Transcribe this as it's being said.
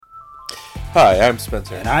Hi, I'm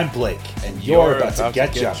Spencer. And I'm Blake, and you're about to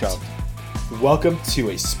get jumped. Welcome to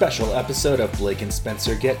a special episode of Blake and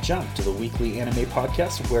Spencer Get Jumped, the weekly anime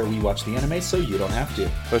podcast where we watch the anime so you don't have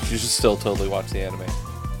to. But you should still totally watch the anime.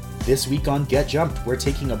 This week on Get Jumped, we're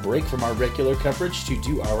taking a break from our regular coverage to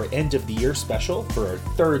do our end of the year special for our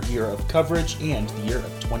third year of coverage and the year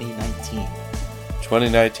of 2019.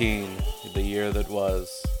 2019, the year that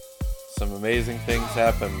was. Some amazing things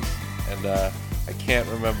happened, and I can't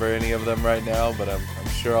remember any of them right now, but I'm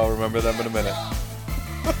sure I'll remember them in a minute.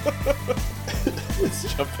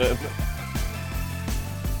 Let's jump in.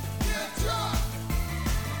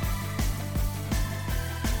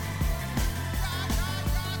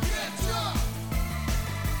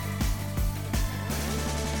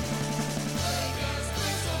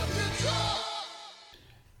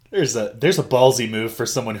 There's a ballsy move for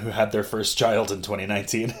someone who had their first child in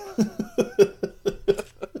 2019.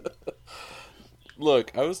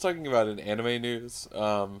 Look, I was talking about in anime news.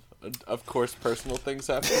 Of course, personal things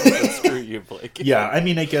happen, but screw you, Blake. Yeah, I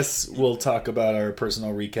mean, I guess we'll talk about our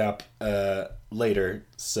personal recap later.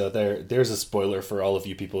 So there's a spoiler for all of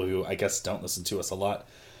you people who, I guess, don't listen to us a lot.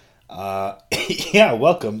 Yeah,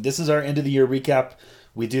 welcome. This is our end of the year recap.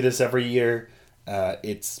 We do this every year.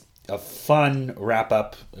 It's a fun wrap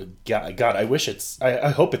up. God, I wish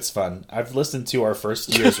I hope it's fun. I've listened to our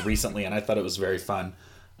first years recently, and I thought it was very fun.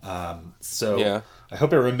 Yeah. I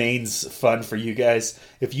hope it remains fun for you guys.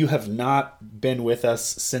 If you have not been with us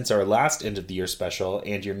since our last end of the year special,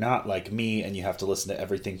 and you're not like me and you have to listen to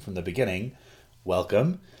everything from the beginning,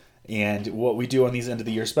 welcome. And what we do on these end of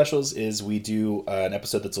the year specials is we do an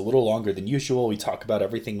episode that's a little longer than usual. We talk about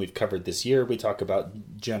everything we've covered this year. We talk about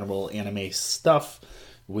general anime stuff.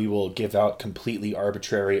 We will give out completely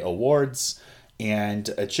arbitrary awards, and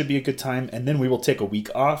it should be a good time. And then we will take a week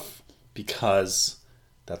off because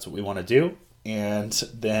that's what we want to do. And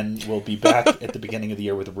then we'll be back at the beginning of the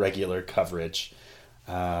year with regular coverage.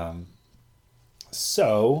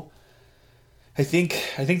 So I think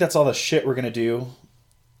that's all the shit we're gonna do,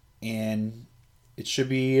 and it should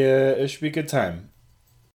be a good time.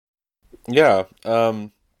 Yeah.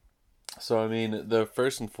 So I mean, the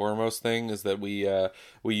first and foremost thing is that we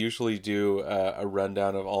usually do a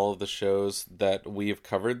rundown of all of the shows that we have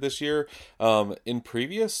covered this year. In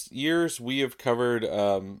previous years, we have covered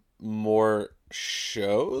more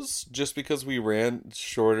shows just because we ran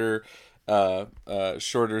shorter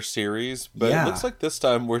series. But It looks like this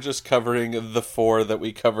time we're just covering the 4 that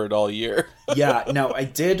we covered all year. Yeah. Now I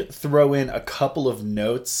did throw in a couple of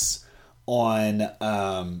notes on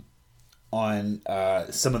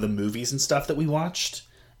some of the movies and stuff that we watched,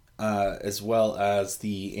 as well as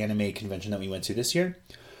the anime convention that we went to this year.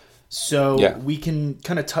 So we can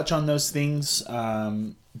kind of touch on those things.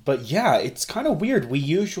 But yeah, it's kind of weird. We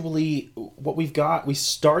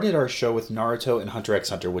started our show with Naruto and Hunter x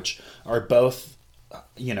Hunter, which are both,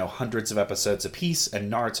 hundreds of episodes apiece. And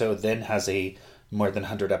Naruto then has a more than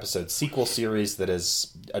 100 episode sequel series that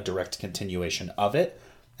is a direct continuation of it,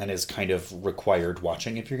 and is kind of required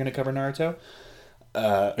watching if you're going to cover Naruto.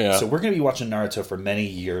 So we're going to be watching Naruto for many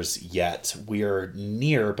years yet. We are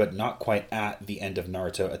near, but not quite at the end of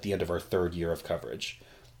Naruto, at the end of our third year of coverage.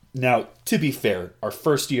 Now, to be fair, our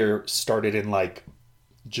first year started in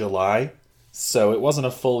July, so it wasn't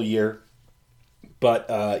a full year. But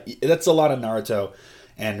that's a lot of Naruto,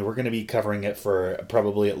 and we're going to be covering it for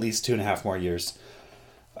probably at least 2.5 more years.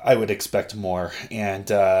 I would expect more. And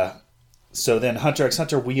so then Hunter x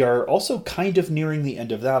Hunter, we are also kind of nearing the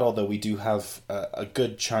end of that, although we do have a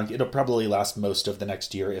good chunk. It'll probably last most of the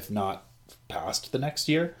next year, if not past the next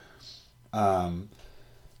year. I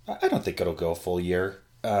don't think it'll go a full year.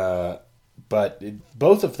 But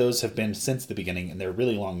both of those have been since the beginning, and they're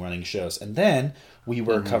really long-running shows. And then we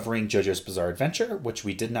were covering JoJo's Bizarre Adventure, which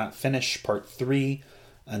we did not finish part 3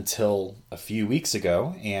 until a few weeks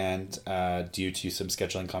ago, and due to some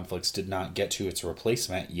scheduling conflicts, did not get to its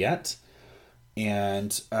replacement yet.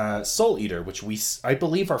 And Soul Eater, which I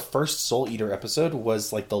believe our first Soul Eater episode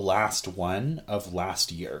was the last one of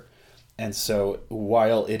last year. And so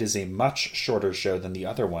while it is a much shorter show than the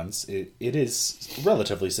other ones, it is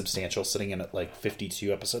relatively substantial, sitting in at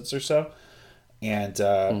 52 episodes or so.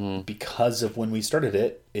 And because of when we started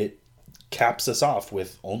it caps us off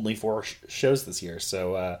with only 4 shows this year.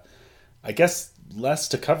 So I guess less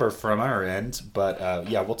to cover from our end, but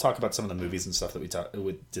we'll talk about some of the movies and stuff that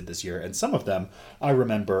we did this year, and some of them I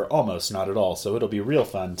remember almost not at all, so it'll be real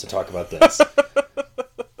fun to talk about this.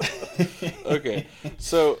 Okay,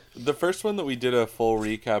 so the first one that we did a full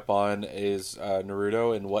recap on is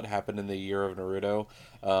Naruto and what happened in the year of Naruto.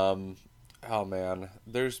 Oh man,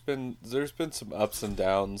 there's been some ups and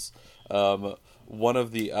downs. one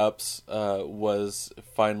of the ups was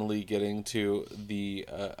finally getting to the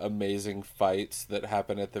amazing fights that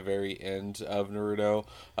happen at the very end of Naruto,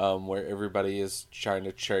 where everybody is trying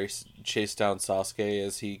to chase down Sasuke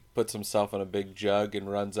as he puts himself in a big jug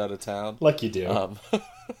and runs out of town. Like you do.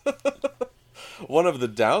 One of the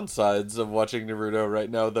downsides of watching Naruto right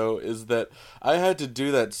now, though, is that I had to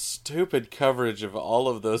do that stupid coverage of all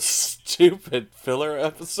of those stupid filler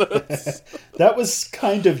episodes. That was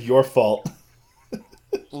kind of your fault.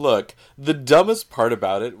 Look, the dumbest part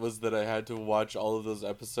about it was that I had to watch all of those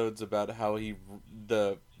episodes about how they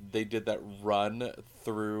did that run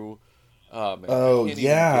through. Man, Oh, I can't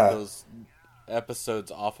yeah. even get those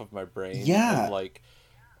episodes off of my brain. Yeah. Of, like,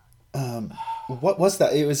 What was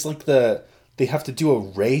that? It was like they have to do a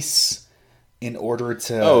race in order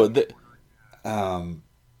to.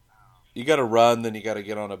 You got to run, then you got to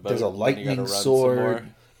get on a boat. There's a then you lightning gotta run sword. Some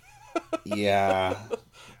more. Yeah,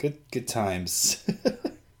 good times.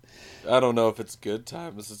 I don't know if it's good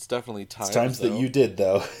times. It's definitely times. It's times though. that you did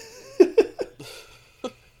though.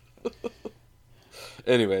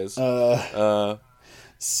 Anyways, So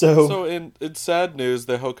so in sad news,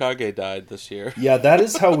 the Hokage died this year. yeah, that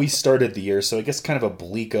is how we started the year. So I guess kind of a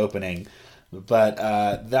bleak opening, but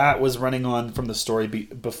that was running on from the story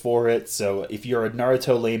before it. So if you're a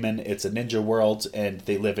Naruto layman, it's a ninja world, and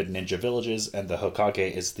they live in ninja villages, and the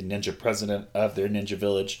Hokage is the ninja president of their ninja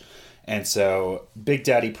village. And so Big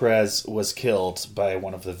Daddy Prez was killed by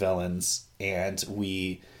one of the villains, and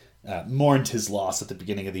we mourned his loss at the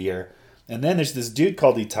beginning of the year. And then there's this dude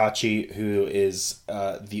called Itachi, who is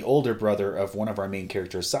the older brother of one of our main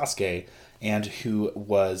characters, Sasuke, and who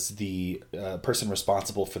was the person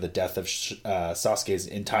responsible for the death of Sasuke's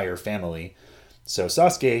entire family. So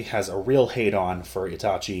Sasuke has a real hate-on for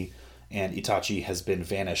Itachi, and Itachi has been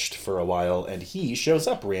vanished for a while, and he shows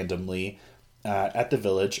up randomly at the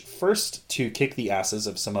village, first to kick the asses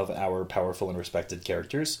of some of our powerful and respected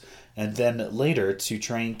characters, and then later to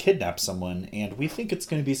try and kidnap someone, and we think it's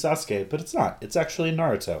going to be Sasuke, but it's not. It's actually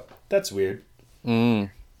Naruto. That's weird.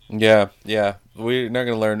 Yeah. We're not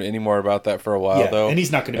going to learn any more about that for a while, though. And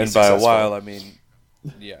he's not going to be And successful. by a while, I mean,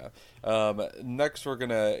 yeah. Next, we're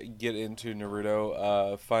gonna get into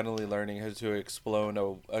Naruto finally learning how to explode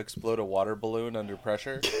a water balloon under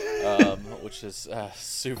pressure, which is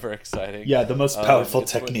super exciting. Yeah, the most powerful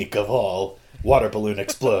technique of all. Water balloon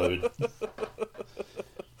explode.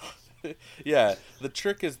 Yeah, the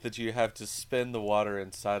trick is that you have to spin the water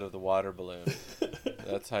inside of the water balloon.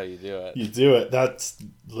 That's how you do it. You do it. That's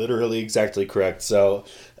literally exactly correct. So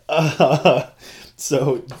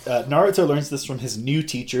Naruto learns this from his new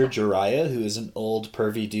teacher, Jiraiya, who is an old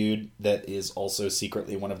pervy dude that is also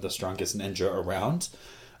secretly one of the strongest ninja around.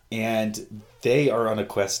 And they are on a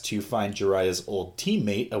quest to find Jiraiya's old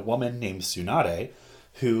teammate, a woman named Tsunade,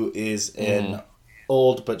 who is an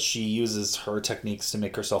old, but she uses her techniques to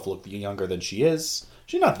make herself look younger than she is.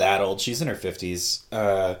 She's not that old. She's in her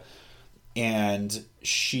 50s. And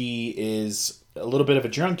she is a little bit of a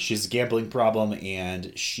drunk. She has a gambling problem,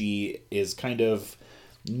 and she is kind of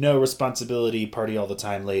no responsibility, party all the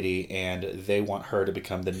time lady, and they want her to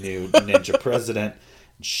become the new ninja president.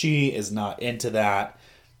 She is not into that,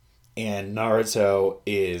 and Naruto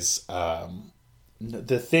is...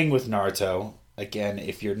 the thing with Naruto, again,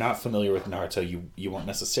 if you're not familiar with Naruto, you won't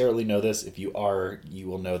necessarily know this. If you are, you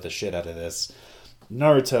will know the shit out of this.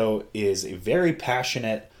 Naruto is a very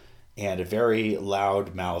passionate and very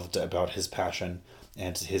loud-mouthed about his passion,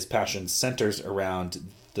 and his passion centers around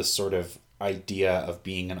the sort of idea of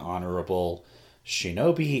being an honorable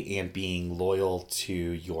shinobi and being loyal to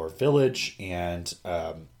your village and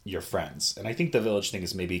your friends. And I think the village thing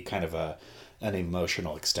is maybe kind of an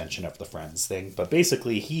emotional extension of the friends thing, but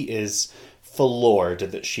basically he is floored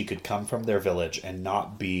that she could come from their village and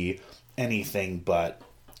not be anything but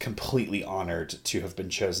completely honored to have been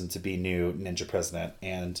chosen to be new ninja president,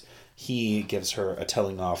 and he gives her a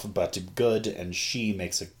telling off but good, and she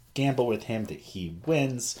makes a gamble with him that he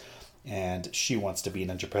wins, and she wants to be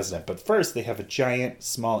ninja president. But first they have a giant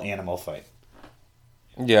small animal fight.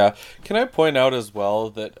 Yeah. Can I point out as well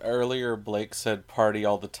that earlier Blake said "party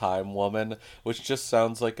all the time, woman," which just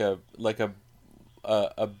sounds like a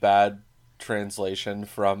bad translation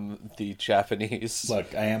from the Japanese.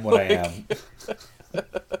 Look, I am what I am.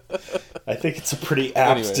 I think it's a pretty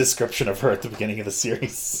apt description of her at the beginning of the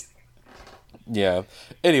series. Yeah.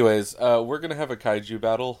 Anyways, we're gonna have a kaiju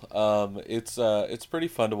battle. It's pretty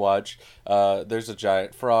fun to watch. There's a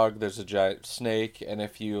giant frog, there's a giant snake, and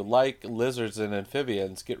if you like lizards and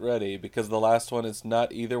amphibians, get ready because the last one is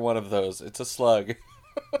not either one of those. It's a slug.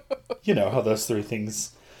 You know how those three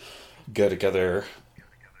things go together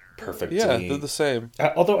Yeah, they're perfectly. the same.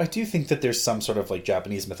 Although I do think that there's some sort of like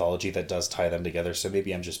Japanese mythology that does tie them together. So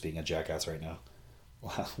maybe I'm just being a jackass right now.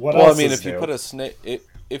 What Well, I else mean, is new? if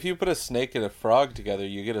you put a snake and a frog together,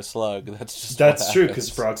 you get a slug. That's just what That's true because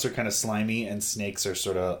happens. frogs are kind of slimy and snakes are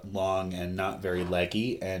sort of long and not very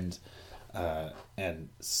leggy, and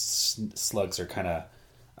slugs are kind of,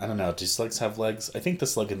 I don't know. Do slugs have legs? I think the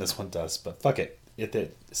slug in this one does, but fuck it.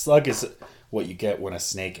 Slug is what you get when a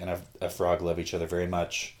snake and a frog love each other very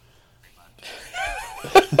much.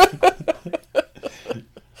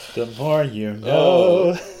 The more you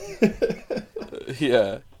Oh, know.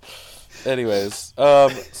 yeah. Anyways,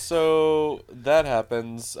 so that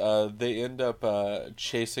happens. They end up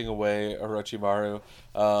chasing away Orochimaru,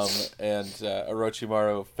 and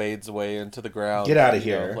Orochimaru fades away into the Get ground, out of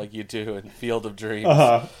here. like you do in Field of Dreams.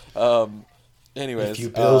 Uh-huh. Um, If anyways, you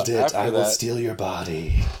build it, I after will that, steal your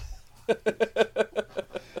body.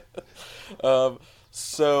 um,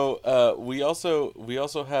 we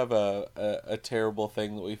also have a terrible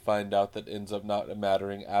thing that we find out that ends up not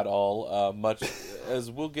mattering at all. Much as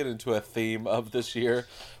we'll get into a theme of this year,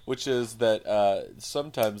 which is that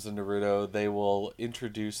sometimes in Naruto they will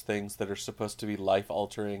introduce things that are supposed to be life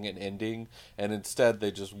altering and ending, and instead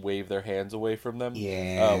they just wave their hands away from them. One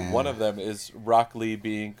Yeah. of them is Rock Lee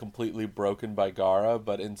being completely broken by Gara,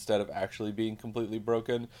 but instead of actually being completely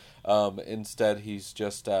broken, instead he's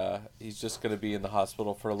just going to be in the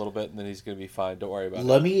hospital for a little bit, and then he's going to be fine. Don't worry about it.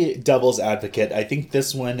 Let me devil's advocate. I think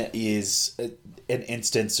this one is an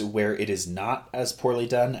instance where it is not as poorly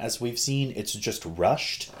done as we've seen. It's just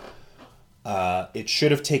rushed. It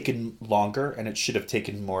should have taken longer, and it should have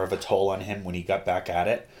taken more of a toll on him when he got back at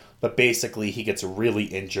it. But basically, he gets really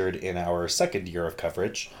injured in our second year of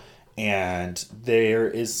coverage, and there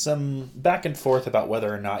is some back and forth about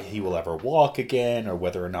whether or not he will ever walk again, or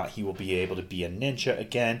whether or not he will be able to be a ninja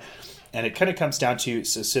again. And it kind of comes down to,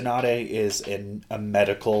 so Tsunade is a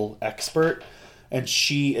medical expert, and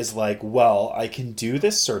she is like, well, I can do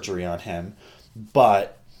this surgery on him,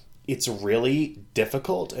 but it's really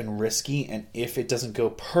difficult and risky, and if it doesn't go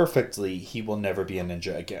perfectly, he will never be a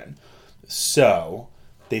ninja again. So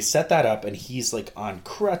they set that up, and he's like on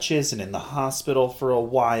crutches and in the hospital for a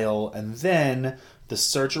while, and then the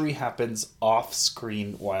surgery happens off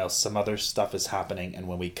screen while some other stuff is happening, and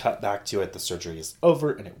when we cut back to it, the surgery is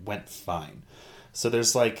over and it went fine. So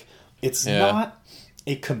there's like, it's Yeah. not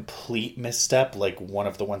a complete misstep like one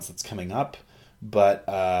of the ones that's coming up, but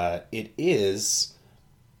it is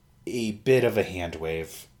a bit of a hand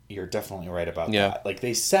wave. You're definitely right about Yeah. that. Like,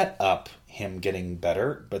 they set up him getting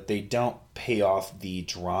better, but they don't pay off the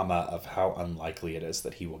drama of how unlikely it is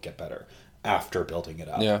that he will get better after building it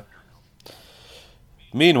up. Yeah.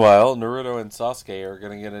 Meanwhile, Naruto and Sasuke are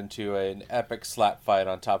going to get into an epic slap fight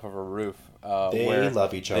on top of a roof. They Where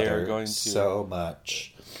love each they are other going to so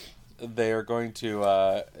much. they are going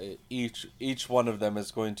to each one of them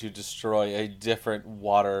is going to destroy a different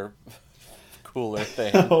water cooler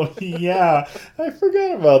thing. Oh, yeah. I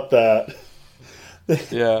forgot about that.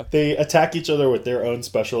 Yeah. They attack each other with their own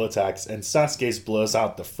special attacks, and Sasuke's blows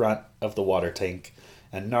out the front of the water tank,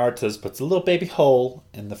 and Naruto's puts a little baby hole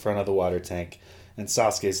in the front of the water tank, and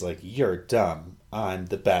Sasuke's like, you're dumb, I'm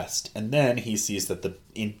the best. And then he sees that the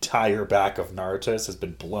entire back of Naruto's has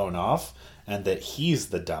been blown off, and that he's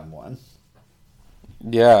the dumb one.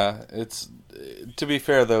 Yeah, it's to be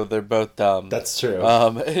fair though, they're both dumb. That's true.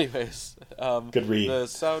 Anyways, Good read. The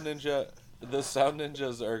sound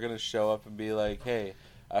ninjas are gonna show up and be like, "Hey,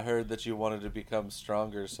 I heard that you wanted to become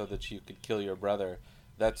stronger so that you could kill your brother.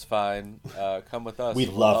 That's fine. Come with us. We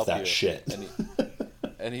We'll love help that you." shit.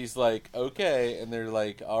 And he's like, "Okay," and they're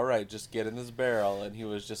like, "All right, just get in this barrel." And he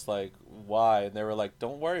was just like, "Why?" And they were like,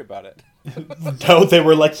 "Don't worry about it." No, they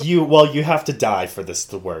were like, you have to die for this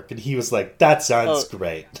to work. And he was like, that sounds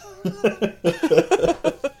great.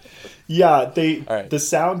 Yeah, All right. the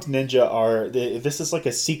Sound Ninja this is like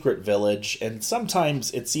a secret village, and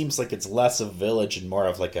sometimes it seems like it's less a village and more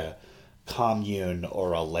of like a commune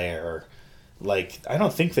or a lair. Like, I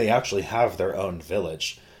don't think they actually have their own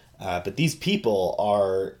village. But these people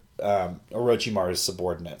are Orochimaru's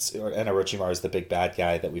subordinates. And Orochimaru is the big bad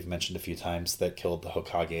guy that we've mentioned a few times that killed the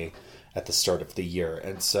Hokage at the start of the year.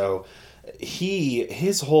 And so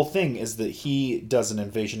his whole thing is that he does an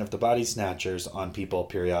invasion of the body snatchers on people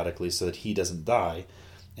periodically so that he doesn't die.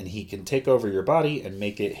 And he can take over your body and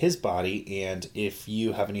make it his body. And if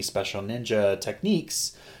you have any special ninja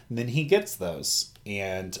techniques, then he gets those.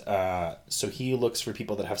 And so he looks for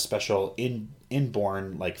people that have special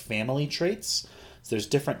inborn like family traits. So there's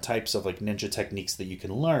different types of like ninja techniques that you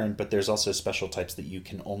can learn, but there's also special types that you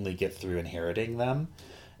can only get through inheriting them.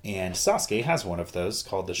 And Sasuke has one of those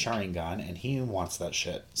called the Sharingan, and he wants that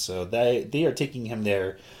shit. So they are taking him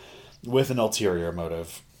there with an ulterior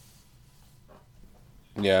motive.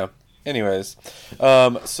 Yeah. Anyways,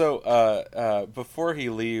 before he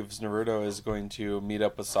leaves, Naruto is going to meet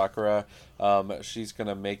up with Sakura. She's going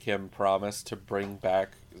to make him promise to bring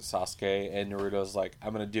back Sasuke, and Naruto's like,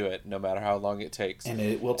 I'm going to do it no matter how long it takes. And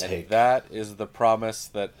it will take. And that is the promise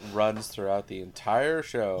that runs throughout the entire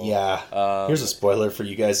show. Yeah. Here's a spoiler for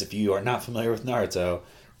you guys if you are not familiar with Naruto.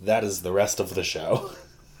 That is the rest of the show.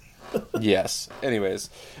 Yes. Anyways,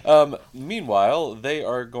 meanwhile, they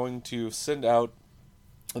are going to send out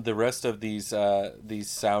the rest of these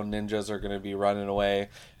sound ninjas are going to be running away,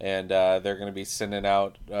 and they're going to be sending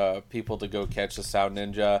out people to go catch the sound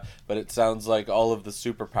ninja. But it sounds like all of the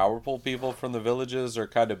super powerful people from the villages are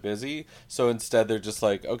kind of busy. So instead, they're just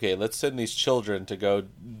like, okay, let's send these children to go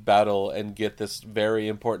battle and get this very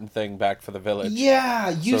important thing back for the village.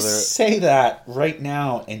 Yeah, you say that right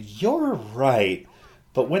now, and you're right.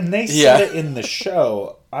 But when they said it in the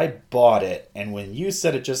show, I bought it. And when you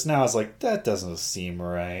said it just now, I was like, that doesn't seem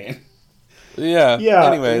right. Yeah.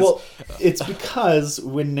 Anyways. Well, it's because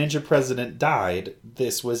when Ninja President died,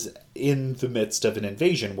 this was in the midst of an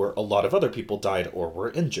invasion where a lot of other people died or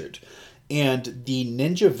were injured. And the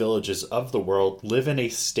ninja villages of the world live in a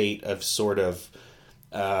state of sort of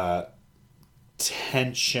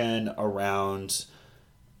tension around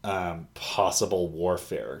possible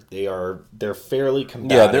warfare. They're fairly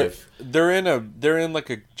combative. Yeah, they're in like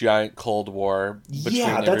a giant cold war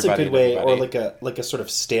between that's a good way, everybody. or like a sort of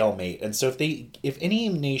stalemate. And so if any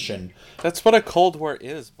nation, that's what a cold war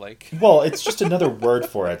is, Blake. Well, it's just another word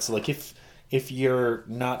for it. So like if you're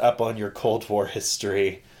not up on your Cold War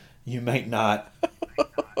history, you might not.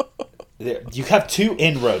 You have two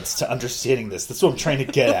inroads to understanding this. That's what I'm trying to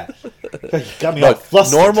get at. You got me all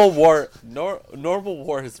flustered. Normal war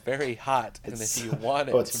is very hot, and if you want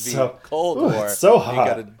it to be Cold War, it's so hot. You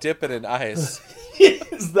got to dip it in ice.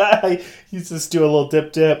 Is that you just do a little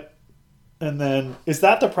dip, and then is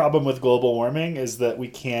that the problem with global warming? Is that we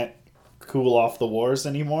can't cool off the wars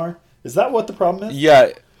anymore? Is that what the problem is?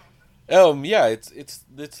 Yeah. Yeah,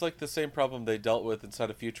 it's like the same problem they dealt with inside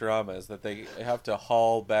of Futurama, is that they have to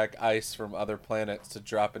haul back ice from other planets to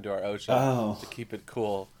drop into our ocean to keep it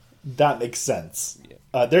cool. That makes sense.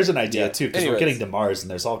 Yeah. There's an idea too, because we're getting to Mars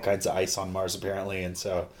and there's all kinds of ice on Mars apparently, and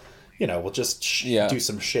so we'll just do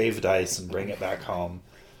some shaved ice and bring it back home.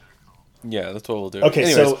 Yeah, that's what we'll do. Okay,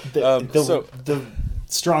 anyways, so the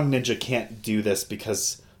strong ninja can't do this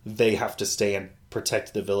because they have to stay and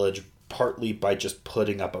protect the village, partly by just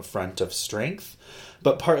putting up a front of strength,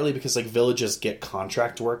 but partly because like villages get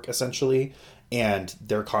contract work essentially, and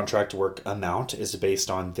their contract work amount is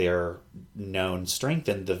based on their known strength,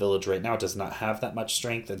 and the village right now does not have that much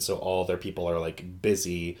strength, and so all their people are like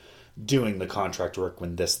busy doing the contract work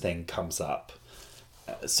when this thing comes up.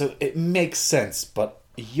 So it makes sense, but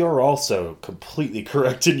you're also completely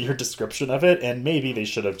correct in your description of it, and maybe they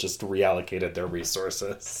should have just reallocated their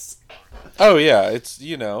resources. Oh yeah, it's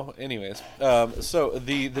anyways. So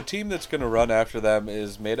the team that's going to run after them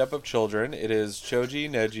is made up of children. It is Choji,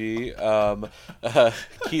 Neji,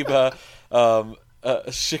 Kiba,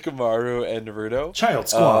 Shikamaru, and Naruto. Child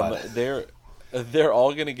Squad. They're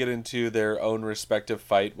all going to get into their own respective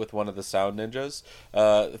fight with one of the sound ninjas.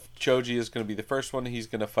 Choji is going to be the first one. He's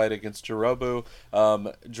going to fight against Jirobu.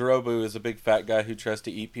 Jirobu is a big fat guy who tries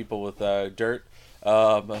to eat people with dirt.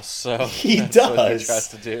 So he does. What he tries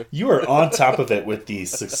to do. You are on top of it with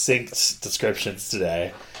these succinct descriptions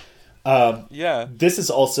today. This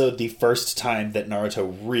is also the first time that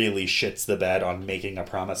Naruto really shits the bed on making a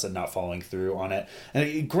promise and not following through on it.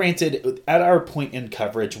 And granted, at our point in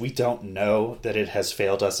coverage, we don't know that it has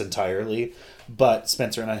failed us entirely, but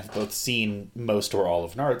Spencer and I have both seen most or all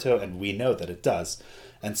of Naruto, and we know that it does.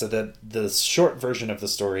 And so the short version of the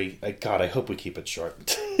story, God, I hope we keep it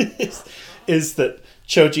short, is that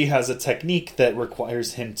Choji has a technique that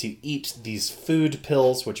requires him to eat these food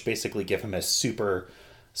pills, which basically give him a super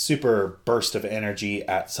burst of energy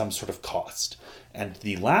at some sort of cost. And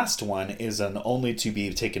the last one is an only to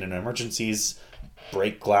be taken in emergencies,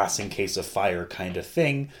 break glass in case of fire kind of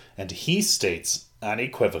thing. And he states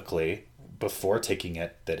unequivocally before taking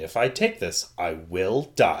it that if I take this, I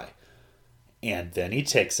will die. And then he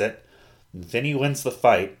takes it, then he wins the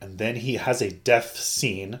fight, and then he has a death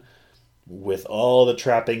scene with all the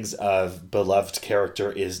trappings of beloved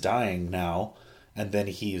character is dying now. And then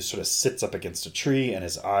he sort of sits up against a tree, and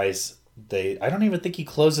his eyes, I don't even think he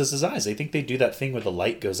closes his eyes. I think they do that thing where the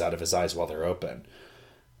light goes out of his eyes while they're open.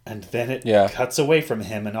 And then it cuts away from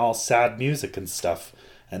him and all sad music and stuff.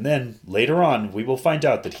 And then later on, we will find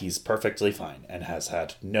out that he's perfectly fine and has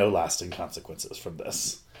had no lasting consequences from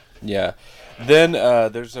this. Yeah. Then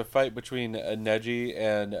there's a fight between Neji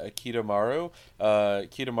and Kidomaru.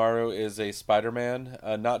 Kidomaru is a Spider-Man,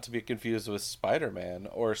 not to be confused with Spider-Man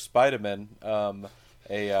or Spider-Man,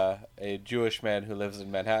 a Jewish man who lives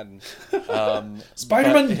in Manhattan.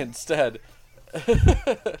 Spider-Man! But instead,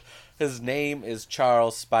 his name is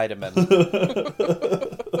Charles Spider-Man.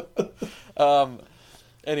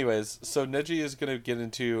 Anyways, so Neji is going to get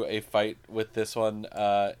into a fight with this one,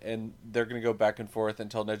 and they're going to go back and forth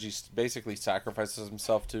until Neji basically sacrifices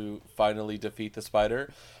himself to finally defeat the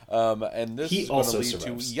spider. And this is going to lead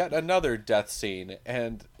to yet another death scene,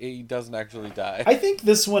 and he doesn't actually die. I think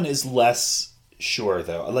this one is less sure,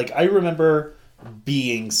 though. Like, I remember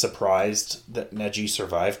being surprised that Neji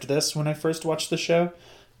survived this when I first watched the show,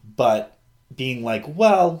 but being like,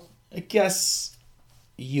 well, I guess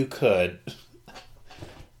you could...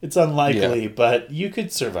 It's unlikely, but you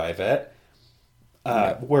could survive it.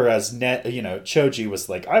 Whereas, Choji was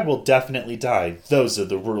like, I will definitely die. Those are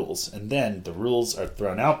the rules. And then the rules are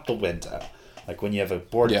thrown out the window. Like when you have a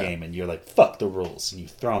board game and you're like, fuck the rules. And you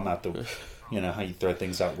throw them out the... how you throw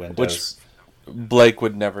things out windows. Which Blake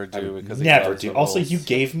would never do. Because never do. Also, you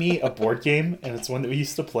gave me a board game, and it's one that we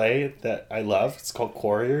used to play that I love. It's called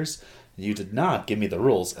Quarriors. You did not give me the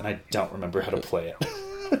rules, and I don't remember how to play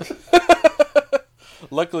it.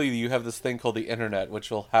 Luckily, you have this thing called the internet, which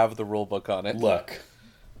will have the rule book on it. Look,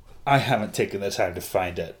 I haven't taken the time to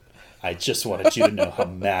find it. I just wanted you to know how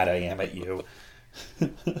mad I am at you.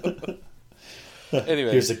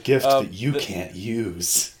 Anyway, here's a gift that you can't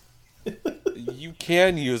use. You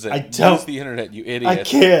can use it. I don't. Use the internet, you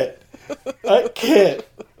idiot. I can't.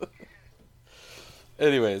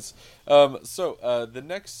 Anyways, the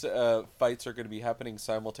next fights are going to be happening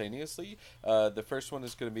simultaneously. The first one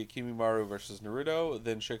is going to be Kimimaro versus Naruto,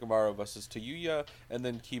 then Shikamaru versus Tayuya, and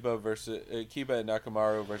then Kiba and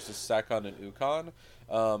Nakamaru versus Sakon and Ukon.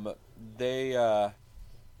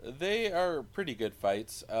 They are pretty good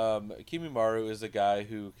fights. Kimimaro is a guy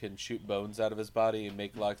who can shoot bones out of his body and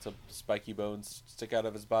make lots of spiky bones stick out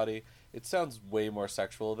of his body. It sounds way more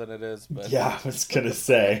sexual than it is, but yeah, I was gonna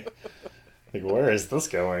say. Like, where is this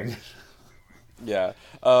going? Yeah.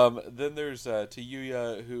 Then there's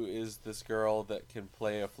Tayuya, who is this girl that can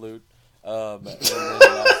play a flute. And then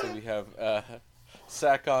lastly we have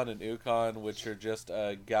Sakon and Ukon, which are just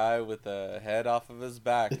a guy with a head off of his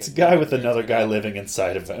back. It's a guy with another guy living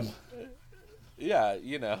inside of him. Yeah,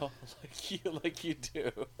 like you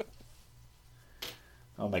do.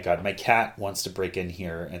 Oh my god, my cat wants to break in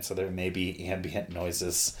here, and so there may be ambient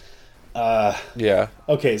noises. Yeah.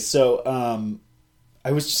 Okay, so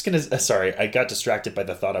I was just gonna... sorry, I got distracted by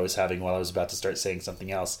the thought I was having while I was about to start saying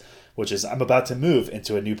something else, which is I'm about to move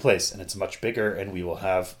into a new place, and it's much bigger, and we will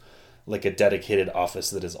have like a dedicated office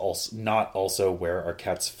that is also not also where our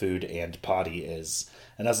cat's food and potty is.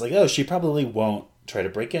 And I was like, oh, she probably won't try to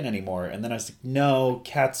break in anymore. And then I was like, no,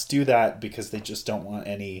 cats do that because they just don't want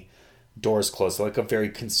any doors closed. They're like a very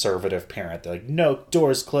conservative parent. They're like, no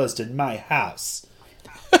doors closed in my house.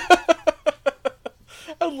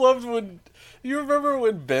 I loved when... You remember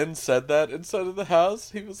when Ben said that inside of the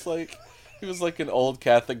house? He was like an old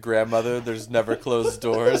Catholic grandmother. There's never closed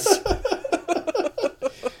doors.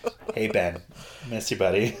 Hey Ben, miss you,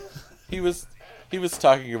 buddy. He was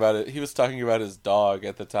talking about it. He was talking about his dog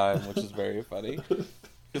at the time, which is very funny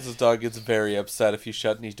because his dog gets very upset if you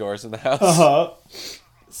shut any doors in the house. Uh-huh.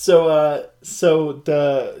 So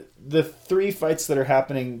the three fights that are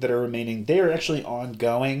happening that are remaining, they are actually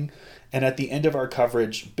ongoing. And at the end of our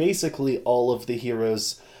coverage, basically all of the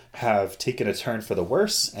heroes have taken a turn for the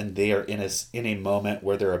worse, and they are in a moment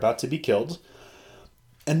where they're about to be killed.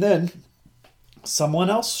 And then someone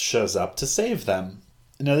else shows up to save them.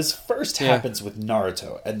 Now, this first happens with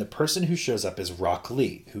Naruto, and the person who shows up is Rock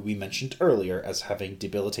Lee, who we mentioned earlier as having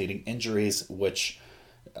debilitating injuries, which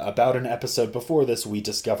about an episode before this we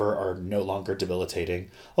discover are no longer debilitating.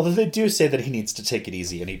 Although they do say that he needs to take it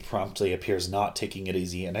easy, and he promptly appears not taking it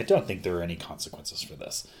easy, and I don't think there are any consequences for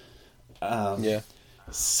this.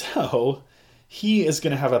 So he is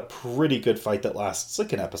going to have a pretty good fight that lasts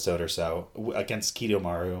like an episode or so against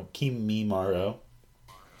Kimimaro.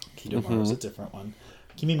 Kidomaru is a different one.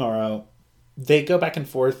 Kimimaro. They go back and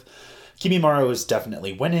forth. Kimimaro is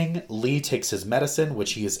definitely winning. Lee takes his medicine,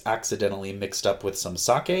 which he has accidentally mixed up with some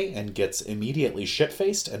sake, and gets immediately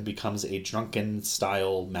shit-faced and becomes a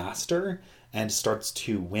drunken-style master and starts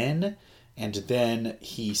to win. And then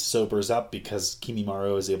he sobers up because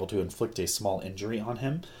Kimimaro is able to inflict a small injury on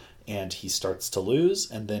him, and he starts to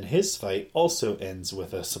lose. And then his fight also ends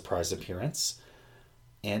with a surprise appearance.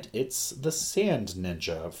 and it's the Sand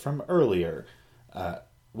Ninja from earlier.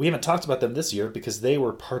 We haven't talked about them this year because they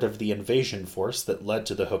were part of the invasion force that led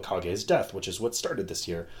to the Hokage's death, which is what started this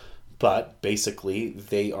year. But basically,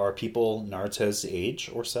 they are people Naruto's age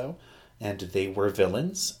or so, and they were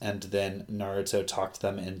villains, and then Naruto talked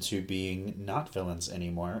them into being not villains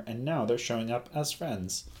anymore, and now they're showing up as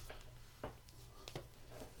friends.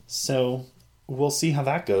 So, we'll see how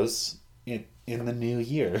that goes in the new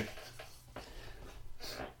year.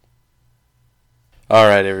 All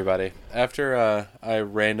right, everybody. After I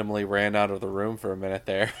randomly ran out of the room for a minute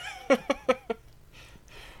there,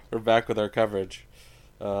 we're back with our coverage.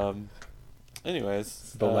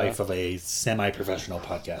 Anyways. The life of a semi-professional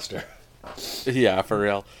podcaster. Yeah, for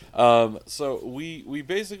real. So we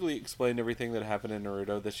basically explained everything that happened in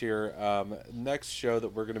Naruto this year. Next show that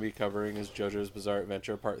we're going to be covering is JoJo's Bizarre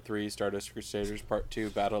Adventure Part 3, Stardust Crusaders Part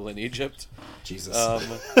 2, Battle in Egypt. Jesus.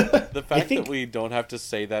 The fact that we don't have to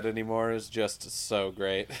say that anymore is just so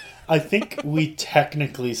great. I think we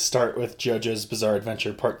technically start with JoJo's Bizarre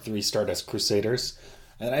Adventure Part 3, Stardust Crusaders.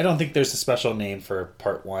 And I don't think there's a special name for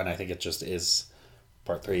Part 1. I think it just is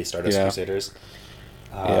Part 3, Stardust Crusaders.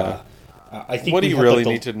 I think. What do you really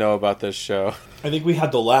need to know about this show? I think we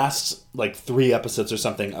had the last 3 episodes or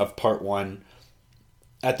something of Part 1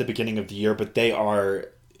 at the beginning of the year, but they are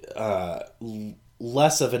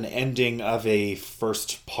less of an ending of a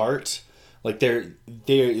first part.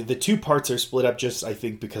 The 2 parts are split up just, I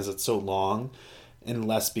think, because it's so long, and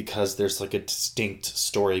less because there's a distinct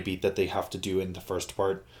story beat that they have to do in the first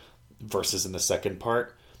part versus in the second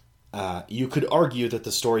part. You could argue that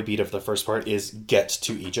the story beat of the first part is get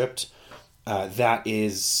to Egypt. That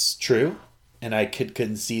is true, and I could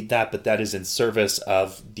concede that, but that is in service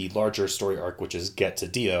of the larger story arc, which is get to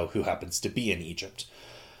Dio, who happens to be in Egypt.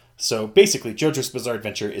 So basically, JoJo's Bizarre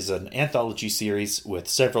Adventure is an anthology series with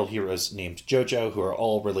several heroes named JoJo, who are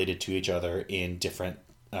all related to each other in different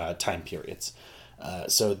time periods.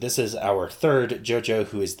 So this is our third JoJo,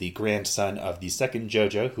 who is the grandson of the second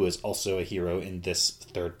JoJo, who is also a hero in this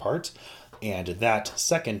third part. And that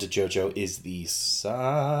second JoJo is the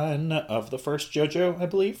son of the first JoJo, I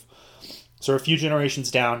believe. So we're a few generations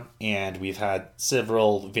down, and we've had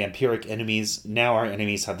several vampiric enemies. Now our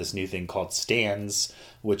enemies have this new thing called stands,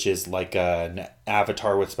 which is like an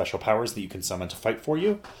avatar with special powers that you can summon to fight for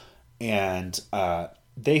you. And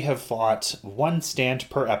they have fought 1 stand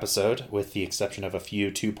per episode, with the exception of a few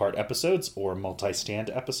 2-part episodes or multi-stand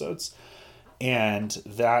episodes. And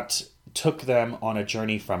that took them on a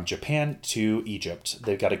journey from Japan to Egypt.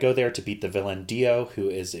 They've got to go there to beat the villain Dio, who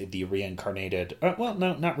is the reincarnated... well,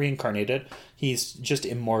 no, not reincarnated. He's just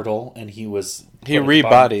immortal, and he was... He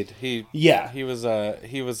rebodied. He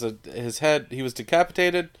was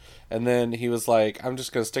decapitated, and then he was like, I'm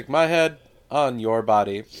just going to stick my head on your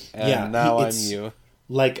body, and now I'm you.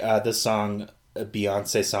 Like the song,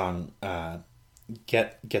 Beyonce song,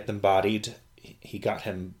 Get Them Bodied. He got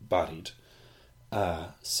him bodied.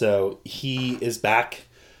 So he is back,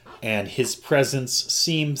 and his presence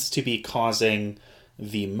seems to be causing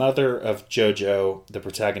the mother of JoJo, the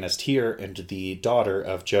protagonist here, and the daughter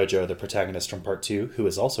of JoJo, the protagonist from Part 2, who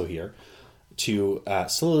is also here, to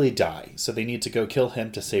slowly die. So they need to go kill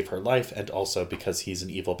him to save her life, and also because he's an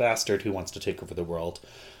evil bastard who wants to take over the world.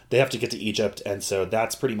 They have to get to Egypt, and so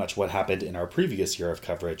that's pretty much what happened in our previous year of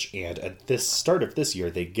coverage, and at this start of this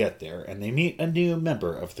year, they get there, and they meet a new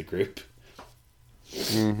member of the group.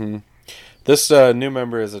 Mm-hmm. This new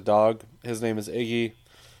member is a dog. His name is Iggy.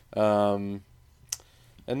 And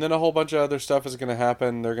then a whole bunch of other stuff is going to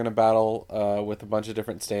happen. They're going to battle with a bunch of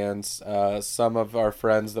different stands. Some of our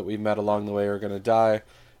friends that we met along the way are going to die.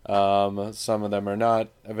 Some of them are not.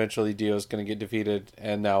 Eventually Dio's going to get defeated,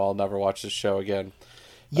 and now I'll never watch this show again.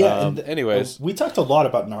 Yeah, anyways. We talked a lot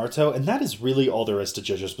about Naruto, and that is really all there is to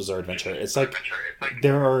JoJo's Bizarre Adventure. It's like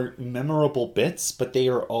there are memorable bits, but they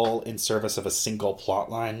are all in service of a single plot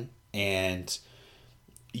line, and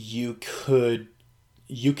you can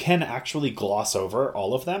actually gloss over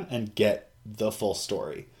all of them and get the full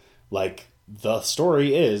story. Like, the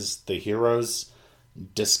story is the heroes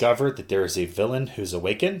discover that there is a villain who's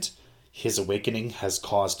awakened. His awakening has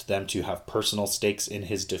caused them to have personal stakes in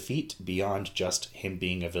his defeat beyond just him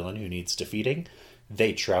being a villain who needs defeating.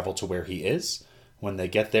 They travel to where he is. When they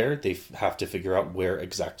get there, they have to figure out where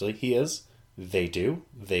exactly he is. They do.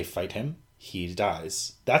 They fight him. He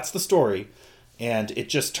dies. That's the story. And it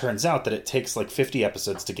just turns out that it takes 50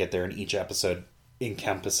 episodes to get there, and each episode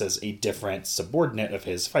encompasses a different subordinate of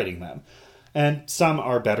his fighting them. And some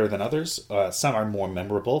are better than others. Some are more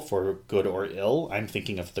memorable for good or ill. I'm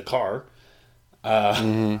thinking of The Car,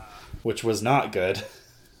 which was not good.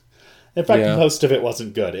 In fact, Yeah. most of it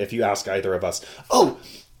wasn't good, if you ask either of us. Oh,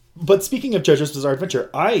 but speaking of JoJo's Bizarre Adventure,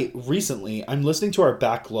 I'm listening to our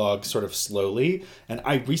backlog sort of slowly, and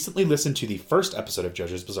I recently listened to the first episode of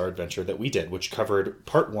JoJo's Bizarre Adventure that we did, which covered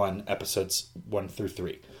Part 1, episodes 1 through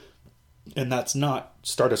 3. And that's not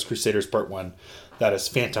Stardust Crusaders Part 1, that is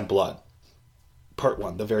Phantom Blood Part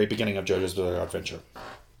 1, the very beginning of JoJo's Bizarre Adventure.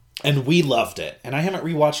 And we loved it. And I haven't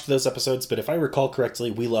rewatched those episodes, but if I recall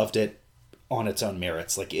correctly, we loved it on its own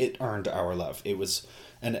merits. Like, it earned our love. It was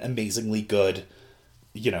an amazingly good,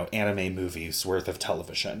 anime movie's worth of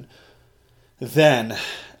television. Then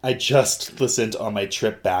I just listened on my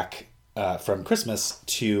trip back from Christmas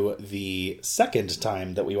to the second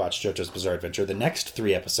time that we watched JoJo's Bizarre Adventure, the next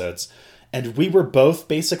 3 episodes, and we were both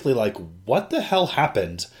basically like, what the hell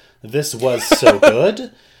happened? This was so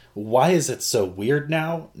good. Why is it so weird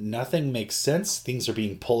now? Nothing makes sense. Things are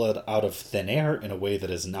being pulled out of thin air in a way that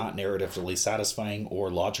is not narratively satisfying or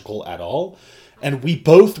logical at all. And we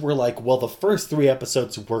both were like, well, the first 3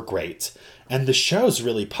 episodes were great. And the show's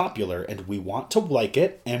really popular, and we want to like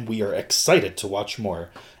it, and we are excited to watch more.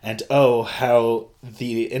 And oh, how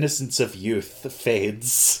the innocence of youth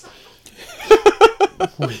fades.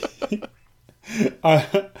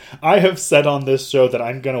 I have said on this show that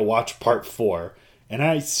I'm going to watch Part 4. And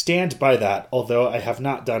I stand by that, although I have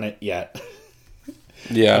not done it yet.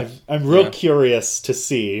 Yeah. I'm real curious to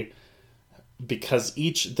see, because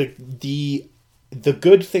the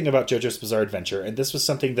good thing about JoJo's Bizarre Adventure, and this was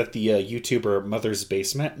something that the YouTuber Mother's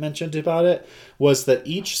Basement mentioned about it, was that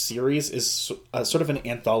each series is sort of an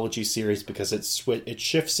anthology series because it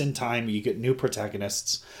shifts in time, you get new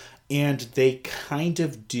protagonists, and they kind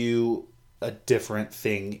of do a different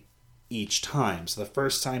thing each time. So the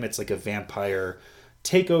first time it's like a vampire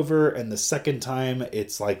takeover, and the second time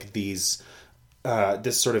it's like these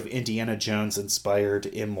this sort of Indiana Jones inspired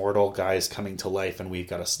immortal guys coming to life, and we've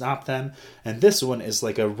got to stop them. And this one is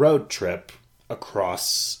like a road trip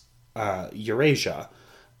across Eurasia,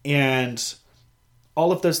 and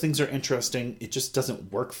all of those things are interesting. It just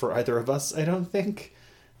doesn't work for either of us, I don't think.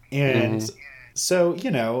 And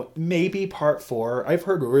so, maybe Part 4. I've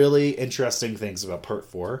heard really interesting things about Part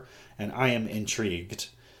 4, and I am intrigued.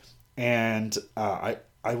 And I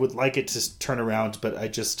would like it to turn around, but I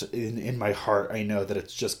just, in my heart, I know that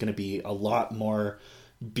it's just going to be a lot more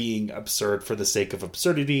being absurd for the sake of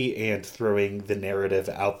absurdity and throwing the narrative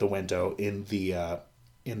out the window in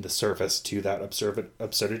the service to that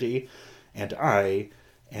absurdity. And I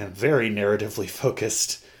am very narratively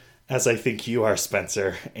focused, as I think you are,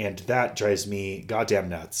 Spencer, and that drives me goddamn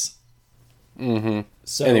nuts. Mm-hmm.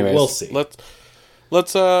 So anyways, we'll see.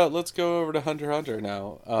 Let's go over to Hunter x Hunter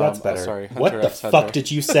now. That's better. Sorry, Hunter what the x Hunter. fuck did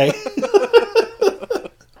you say?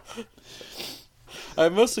 I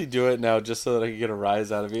mostly do it now just so that I can get a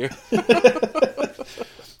rise out of you.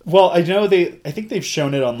 Well, I know I think they've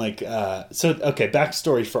shown it on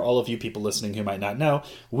backstory for all of you people listening who might not know.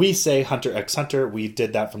 We say Hunter x Hunter. We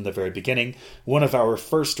did that from the very beginning. One of our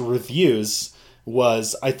first reviews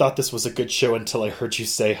was, I thought this was a good show until I heard you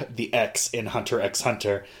say the X in Hunter x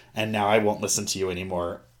Hunter, and now I won't listen to you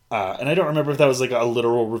anymore. And I don't remember if that was like a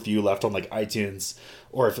literal review left on like iTunes,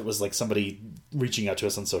 or if it was like somebody reaching out to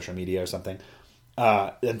us on social media or something.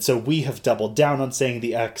 And so we have doubled down on saying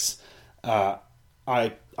the X. I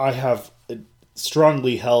have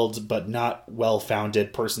strongly held but not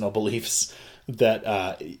well-founded personal beliefs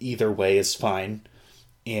that either way is fine,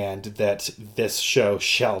 and that this show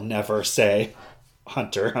shall never say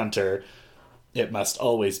Hunter x Hunter. It must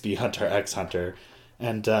always be Hunter x Hunter.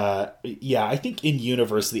 And I think in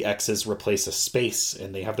universe the X's replace a space,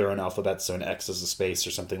 and they have their own alphabet, so an X is a space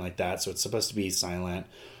or something like that, so it's supposed to be silent.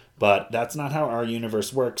 But that's not how our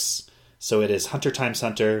universe works. So it is Hunter times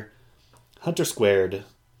Hunter, Hunter squared.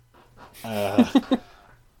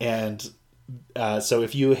 And so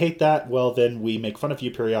if you hate that, well, then we make fun of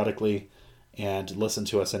you periodically, and listen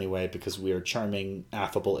to us anyway, because we are charming,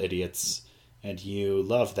 affable idiots, and you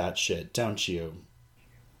love that shit, don't you?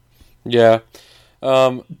 Yeah.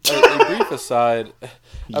 A brief aside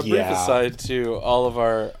to all of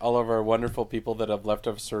our wonderful people that have left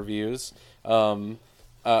us reviews. We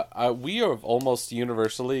have almost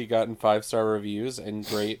universally gotten 5-star reviews and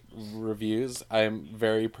great reviews. I am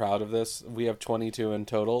very proud of this. We have 22 in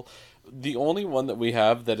total. The only one that we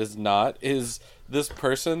have that is not is this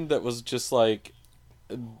person that was just like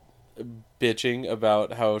bitching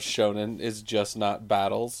about how shonen is just not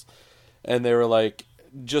battles, and they were like,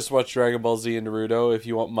 just watch Dragon Ball Z and Naruto if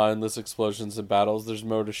you want mindless explosions and battles. There's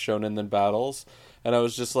more to shonen than battles. And I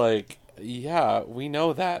was just like, yeah, we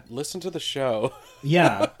know that. Listen to the show.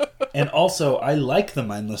 Yeah. And also, I like the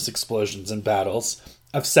mindless explosions and battles.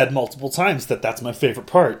 I've said multiple times that that's my favorite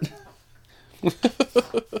part.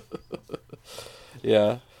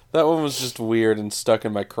 Yeah, that one was just weird and stuck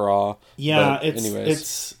in my craw. Yeah, But anyways,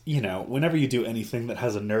 it's whenever you do anything that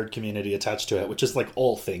has a nerd community attached to it, which is like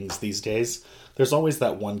all things these days, there's always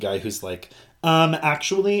that one guy who's like,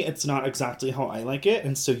 actually, it's not exactly how I like it,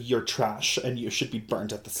 and so you're trash, and you should be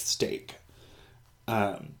burnt at the stake.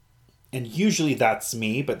 And usually that's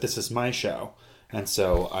me, but this is my show, and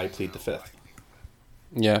so I plead the fifth.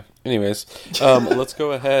 yeah. Anyways, let's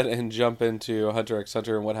go ahead and jump into Hunter x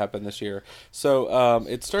Hunter and what happened this year. So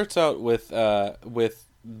it starts out with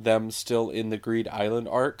them still in the Greed Island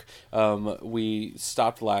arc. We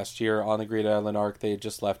stopped last year on the Greed Island arc. They had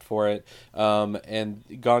just left for it.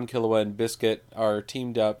 And Gon, Killua, and Biscuit are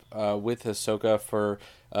teamed up with Hisoka for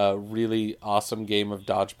a really awesome game of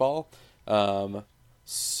dodgeball.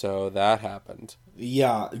 So that happened.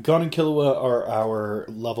 Yeah, Gon and Killua are our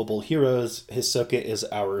lovable heroes. Hisoka is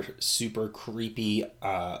our super creepy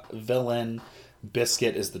villain.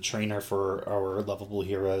 Biscuit is the trainer for our lovable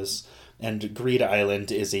heroes. And Greed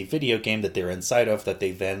Island is a video game that they're inside of that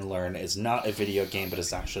they then learn is not a video game, but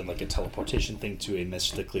is actually like a teleportation thing to a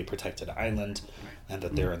mystically protected island, and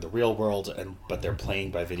that they're in the real world, but they're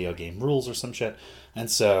playing by video game rules or some shit.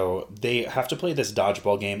 And so they have to play this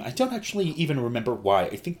dodgeball game. I don't actually even remember why.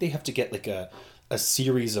 I think they have to get like a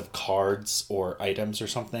series of cards or items or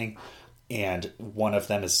something, and one of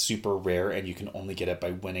them is super rare, and you can only get it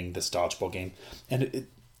by winning this dodgeball game. And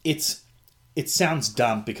it sounds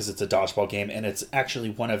dumb because it's a dodgeball game, and it's actually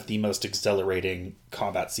one of the most exhilarating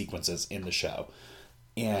combat sequences in the show.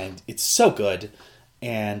 And it's so good,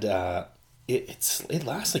 and it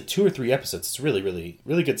lasts like 2 or 3 episodes. It's really, really,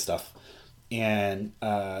 really good stuff. And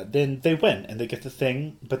then they win, and they get the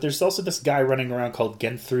thing. But there's also this guy running around called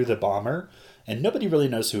Genthru the Bomber, and nobody really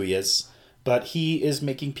knows who he is, but he is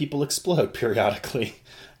making people explode periodically.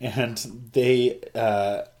 And they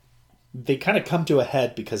kind of come to a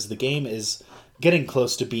head because the game is getting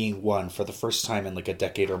close to being won for the first time in like a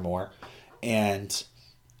decade or more, and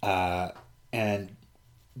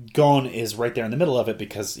Gon is right there in the middle of it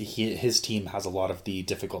because his team has a lot of the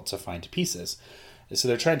difficult to find pieces. So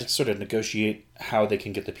they're trying to sort of negotiate how they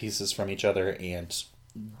can get the pieces from each other and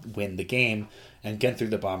win the game. And Genthru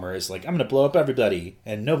the Bomber is like, I'm going to blow up everybody,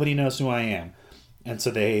 and nobody knows who I am. And so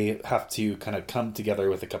they have to kind of come together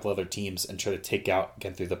with a couple other teams and try to take out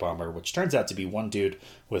Genthru the Bomber, which turns out to be one dude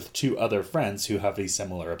with 2 other friends who have a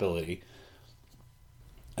similar ability.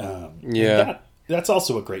 That's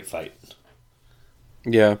also a great fight.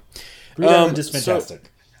 Yeah, Greed Island is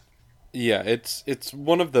fantastic. It's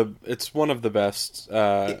one of the best.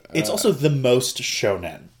 It's also the most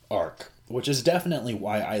shonen arc, which is definitely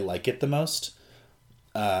why I like it the most.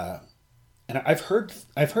 And I've heard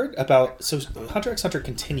about, so Hunter x Hunter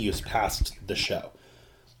continues past the show.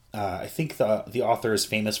 I think the author is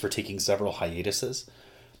famous for taking several hiatuses,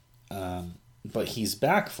 but he's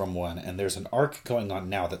back from one, and there's an arc going on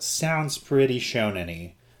now that sounds pretty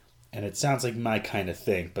shonen-y, and it sounds like my kind of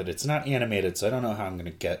thing, but it's not animated, so I don't know how I'm going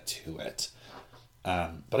to get to it.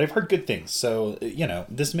 But I've heard good things, so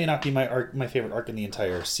this may not be my favorite arc in the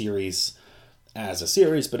entire series as a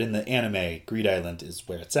series, but in the anime, Greed Island is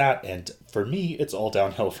where it's at, and for me, it's all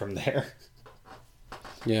downhill from there.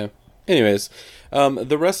 Yeah. Anyways,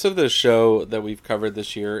 the rest of the show that we've covered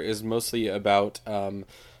this year is mostly about Gon,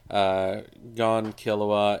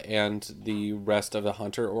 Killua, and the rest of the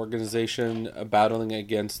Hunter organization battling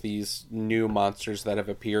against these new monsters that have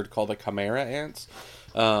appeared called the Chimera Ants.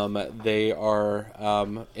 They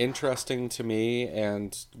are interesting to me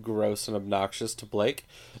and gross and obnoxious to Blake.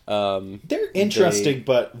 They're interesting,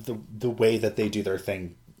 but the way that they do their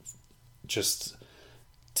thing just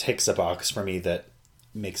ticks a box for me that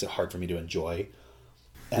makes it hard for me to enjoy.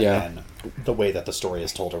 And then the way that the story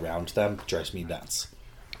is told around them drives me nuts.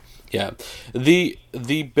 Yeah. The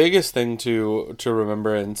biggest thing to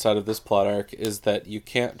remember inside of this plot arc is that you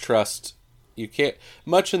can't,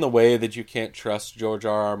 much in the way that you can't trust George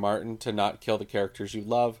R.R. Martin to not kill the characters you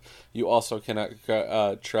love, you also cannot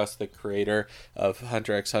trust the creator of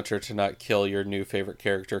Hunter x Hunter to not kill your new favorite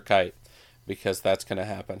character, Kite, because that's going to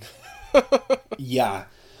happen. Yeah.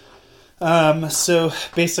 So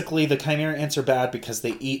basically the Chimera Ants are bad because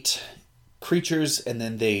they eat creatures, and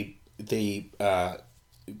then they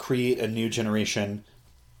create a new generation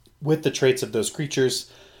with the traits of those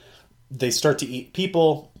creatures. They start to eat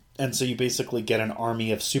people, and so you basically get an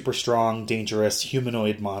army of super strong, dangerous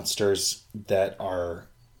humanoid monsters that are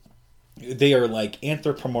like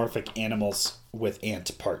anthropomorphic animals with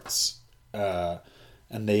ant parts. And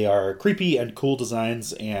they are creepy and cool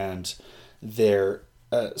designs, and they're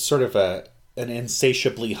sort of a an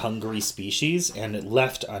insatiably hungry species, and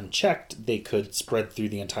left unchecked, they could spread through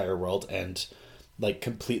the entire world and like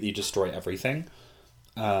completely destroy everything.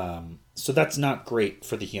 So that's not great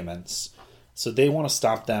for the humans. So they want to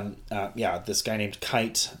stop them. This guy named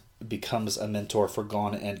Kite becomes a mentor for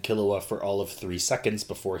Gon and Killua for all of 3 seconds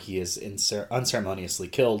before he is unceremoniously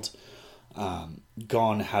killed.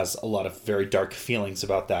 Gon has a lot of very dark feelings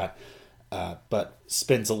about that, but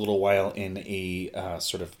spends a little while in a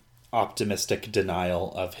sort of optimistic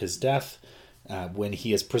denial of his death. When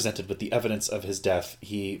he is presented with the evidence of his death,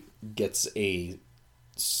 he gets a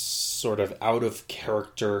sort of out of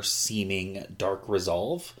character seeming dark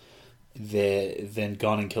resolve. Then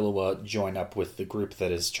Gon and Killua join up with the group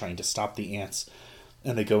that is trying to stop the ants,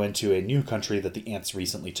 and they go into a new country that the ants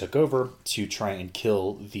recently took over to try and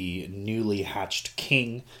kill the newly hatched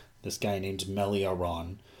king, this guy named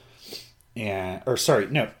Meliaron.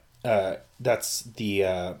 That's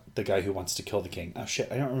the guy who wants to kill the king. Oh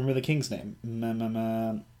shit, I don't remember the king's name.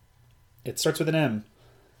 It starts with an M.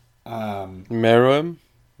 Meruem?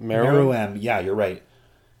 Meruem, yeah, you're right.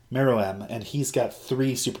 Meruem, and he's got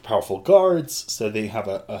 3 super powerful guards, so they have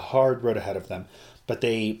a hard road ahead of them. But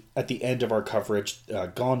at the end of our coverage,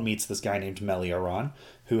 Gon meets this guy named Meliaron,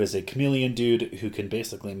 who is a chameleon dude who can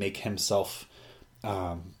basically make himself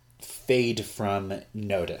fade from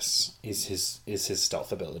notice, is his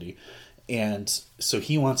stealth ability. And so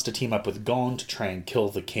he wants to team up with Gon to try and kill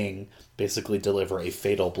the king, basically deliver a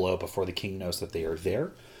fatal blow before the king knows that they are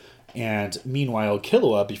there. And meanwhile,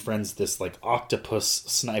 Killua befriends this like octopus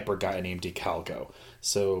sniper guy named Icalgo.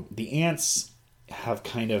 So the ants have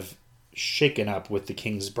kind of shaken up with the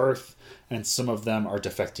king's birth, and some of them are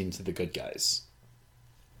defecting to the good guys.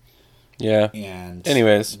 Yeah. And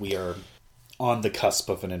anyways, we are on the cusp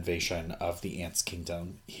of an invasion of the ants'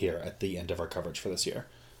 kingdom here at the end of our coverage for this year.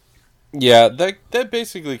 Yeah, that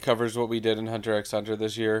basically covers what we did in Hunter x Hunter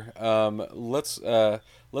this year.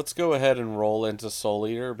 Let's go ahead and roll into Soul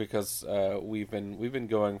Eater, because we've been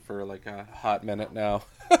going for like a hot minute now.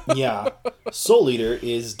 Yeah, Soul Eater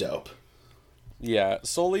is dope. Yeah,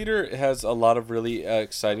 Soul Eater has a lot of really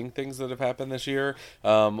exciting things that have happened this year.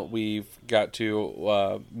 We've got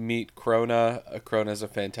to meet Krona. Krona's a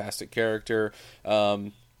fantastic character.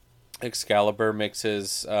 Excalibur makes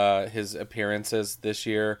his appearances this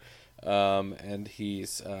year. And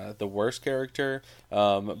he's the worst character,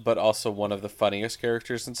 but also one of the funniest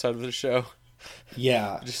characters inside of the show.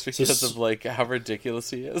 Yeah. Just because of like how ridiculous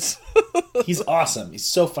he is. He's awesome. He's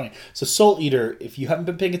so funny. So Soul Eater, if you haven't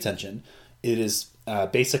been paying attention, it is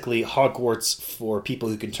basically Hogwarts for people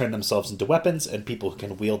who can turn themselves into weapons and people who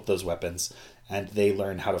can wield those weapons. And they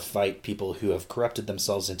learn how to fight people who have corrupted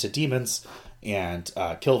themselves into demons and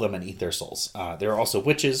kill them and eat their souls. There are also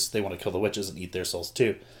witches. They want to kill the witches and eat their souls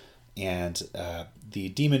too. And the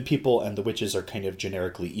demon people and the witches are kind of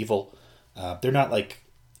generically evil. They're not like,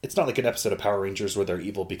 it's not like an episode of Power Rangers where they're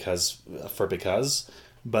evil because,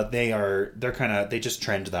 but they just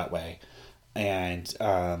trend that way. And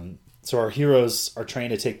so our heroes are trying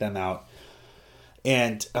to take them out.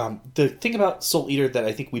 And the thing about Soul Eater that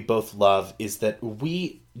I think we both love is that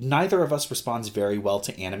neither of us responds very well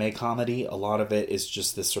to anime comedy. A lot of it is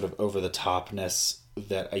just this sort of over-the-topness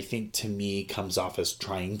that I think to me comes off as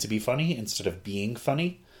trying to be funny instead of being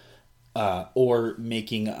funny, or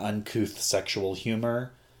making uncouth sexual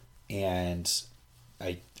humor. And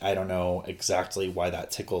I don't know exactly why that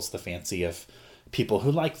tickles the fancy of people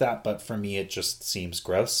who like that, but for me it just seems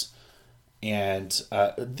gross. And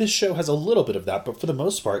this show has a little bit of that, but for the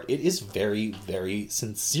most part it is very, very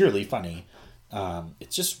sincerely funny.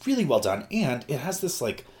 It's just really well done, and it has this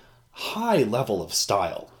like high level of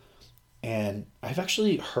style. And I've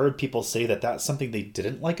actually heard people say that that's something they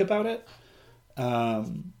didn't like about it,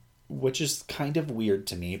 which is kind of weird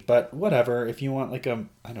to me. But whatever, if you want like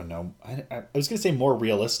I don't know, I was going to say more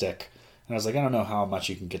realistic. And I was like, I don't know how much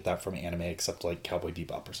you can get that from anime except like Cowboy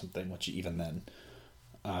Bebop or something, which even then.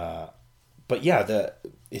 But yeah,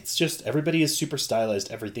 it's just, everybody is super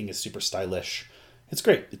stylized. Everything is super stylish. It's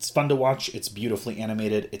great. It's fun to watch. It's beautifully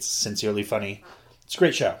animated. It's sincerely funny. It's a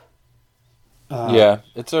great show. Yeah,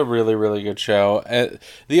 it's a really, really good show.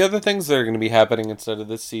 The other things that are going to be happening instead of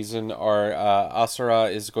this season are Asura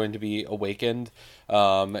is going to be awakened.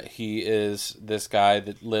 He is this guy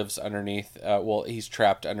that lives underneath, he's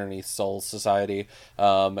trapped underneath Soul Society.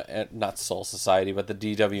 Not Soul Society, but the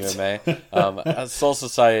DWMA. Soul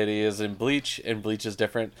Society is in Bleach, and Bleach is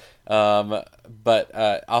different. But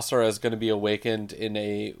Asura is going to be awakened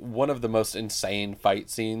in one of the most insane fight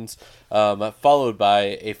scenes, followed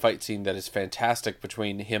by a fight scene that is fantastic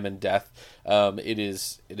between him and Death. It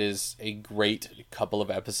is a great couple of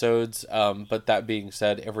episodes. But that being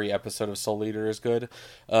said, every episode of Soul Eater is good.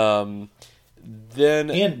 I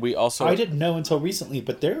didn't know until recently,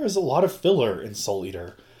 but there is a lot of filler in Soul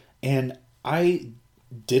Eater, and I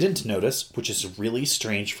didn't notice, which is really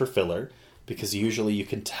strange for filler, because usually you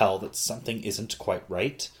can tell that something isn't quite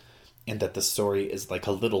right, and that the story is like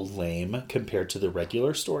a little lame compared to the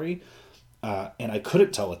regular story. And I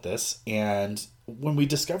couldn't tell with this, and when we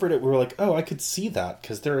discovered it, we were like, oh, I could see that,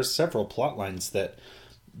 because there are several plot lines that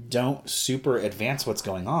don't super advance what's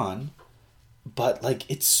going on, but like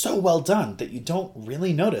it's so well done that you don't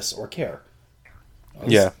really notice or care.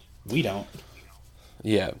 Yeah. We don't.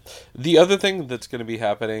 Yeah. The other thing that's going to be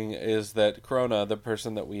happening is that Krona, the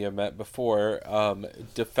person that we have met before,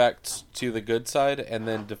 defects to the good side and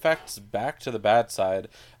then defects back to the bad side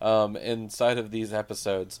inside of these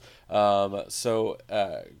episodes. Krona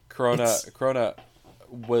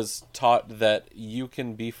was taught that you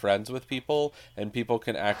can be friends with people and people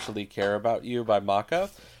can actually care about you by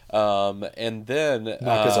Maka. And then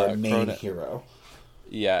Maka's our main hero.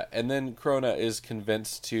 Yeah, and then Krona is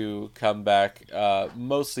convinced to come back,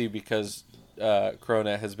 mostly because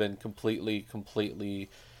Krona has been completely,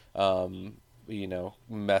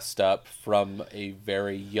 messed up from a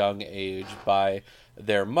very young age by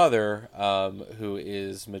their mother, who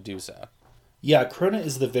is Medusa. Yeah, Krona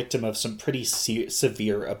is the victim of some pretty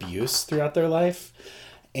severe abuse throughout their life.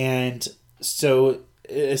 And so,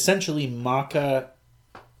 essentially, Maka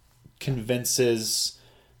convinces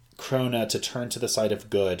Krona to turn to the side of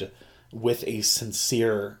good with a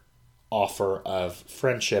sincere offer of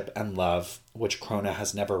friendship and love, which Krona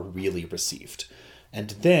has never really received.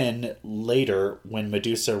 And then later, when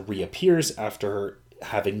Medusa reappears after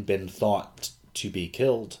having been thought to be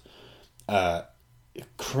killed,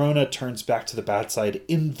 Krona turns back to the bad side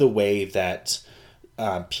in the way that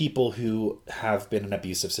people who have been in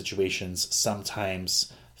abusive situations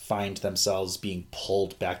sometimes find themselves being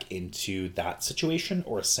pulled back into that situation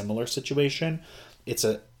or a similar situation. It's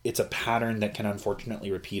a pattern that can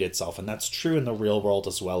unfortunately repeat itself, and that's true in the real world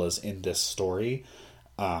as well as in this story.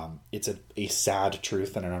 It's a sad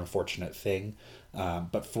truth and an unfortunate thing.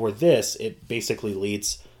 But for this, it basically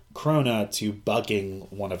leads Krona to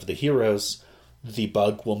bugging one of the heroes. The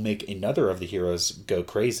bug will make another of the heroes go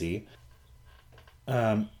crazy.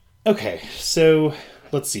 Okay, so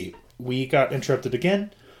let's see. We got interrupted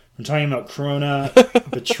again. I'm talking about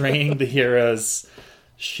Krona betraying the heroes.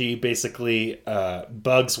 She basically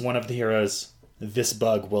bugs one of the heroes. This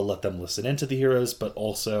bug will let them listen into the heroes, but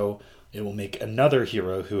also it will make another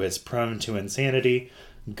hero who is prone to insanity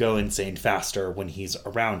go insane faster when he's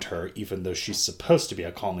around her, even though she's supposed to be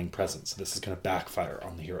a calming presence. This is going to backfire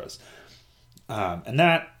on the heroes. And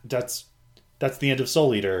that's the end of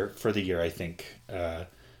Soul Eater for the year, I think.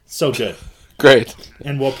 So good. Great.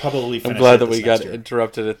 And we'll probably finish. I'm glad that we got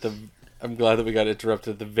interrupted at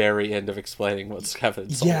the very end of explaining what's happened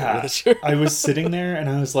in Soul Eater this year. I was sitting there and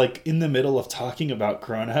I was like in the middle of talking about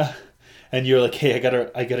Krona, and you're like, "Hey, I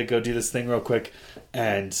gotta go do this thing real quick,"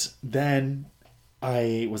 and then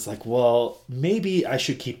I was like, "Well, maybe I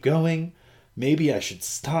should keep going. Maybe I should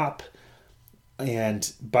stop."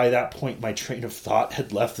 And by that point, my train of thought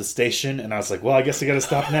had left the station, and I was like, "Well, I guess I gotta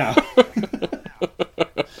stop now."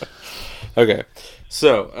 Okay,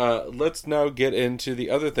 so let's now get into the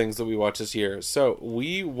other things that we watched this year. So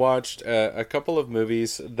we watched a couple of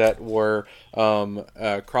movies that were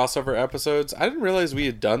crossover episodes. I didn't realize we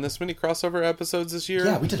had done this many crossover episodes this year.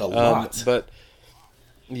 Yeah, we did a lot. But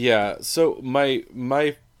yeah, so my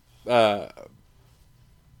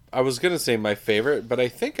I was going to say my favorite, but I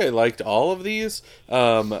think I liked all of these.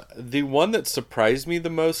 The one that surprised me the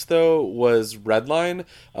most, though, was Redline.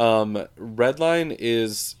 Redline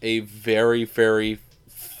is a very, very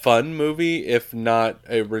fun movie, if not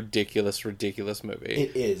a ridiculous movie.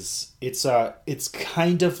 It is. It's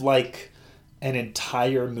kind of like an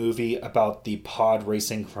entire movie about the pod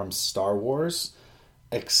racing from Star Wars,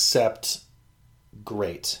 except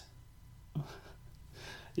great.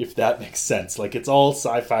 If that makes sense. Like, it's all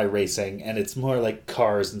sci-fi racing, and it's more like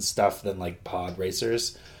cars and stuff than like pod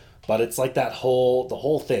racers. But it's like the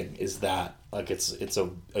whole thing is that, like, it's a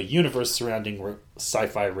universe surrounding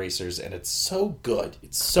sci-fi racers, and it's so good.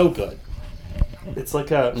 It's so good. It's like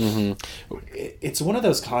it's one of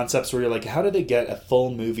those concepts where you're like, how did they get a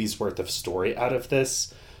full movie's worth of story out of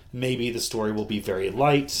this? Maybe the story will be very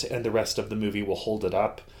light and the rest of the movie will hold it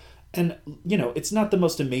up. And, it's not the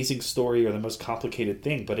most amazing story or the most complicated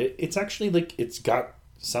thing, but it's actually like it's got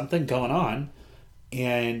something going on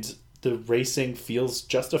and the racing feels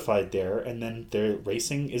justified there. And then the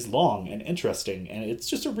racing is long and interesting. And it's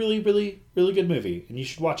just a really, really, really good movie. And you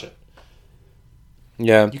should watch it.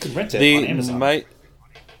 Yeah. You can rent it on Amazon.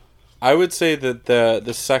 I would say that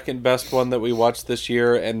the second best one that we watched this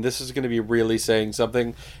year, and this is going to be really saying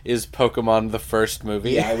something, is Pokemon the first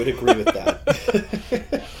movie. Yeah, I would agree with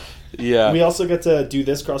that. Yeah. We also got to do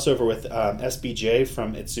this crossover with SBJ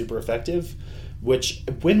from It's Super Effective, which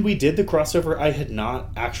when we did the crossover, I had not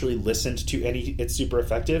actually listened to any It's Super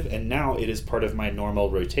Effective, and now it is part of my normal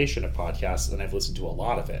rotation of podcasts, and I've listened to a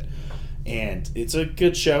lot of it. And it's a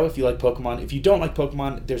good show if you like Pokemon. If you don't like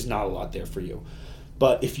Pokemon, there's not a lot there for you.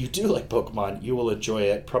 But if you do like Pokemon, you will enjoy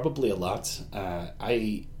it probably a lot.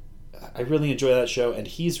 I really enjoy that show, and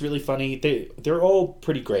he's really funny. They're all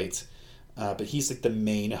pretty great, but he's like the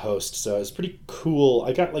main host, so it's pretty cool.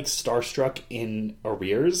 I got like starstruck in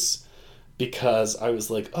arrears because I was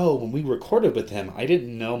like, oh, when we recorded with him, I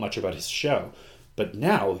didn't know much about his show. But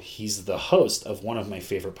now he's the host of one of my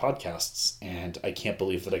favorite podcasts, and I can't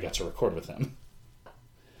believe that I got to record with him.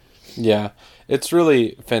 Yeah, it's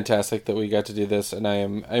really fantastic that we got to do this, and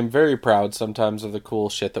I'm very proud sometimes of the cool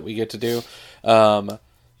shit that we get to do. The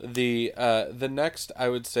next, I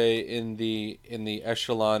would say, in the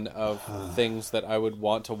echelon of things that I would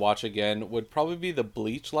want to watch again would probably be the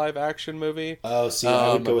Bleach live action movie. Oh, see,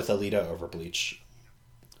 I would go with Alita over Bleach.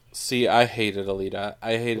 See, I hated Alita.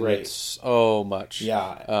 I hated it so much. Yeah,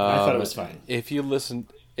 I thought it was fine. If you listen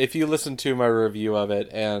to my review of it,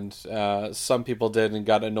 and some people did and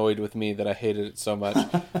got annoyed with me that I hated it so much,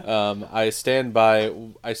 I stand by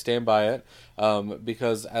it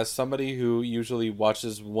because as somebody who usually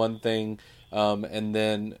watches one thing and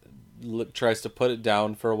then tries to put it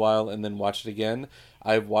down for a while and then watch it again,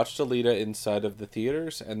 I've watched Alita inside of the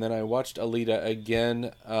theaters, and then I watched Alita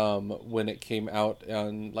again when it came out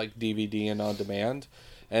on like DVD and on demand.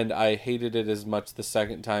 And I hated it as much the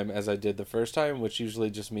second time as I did the first time, which usually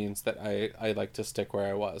just means that I like to stick where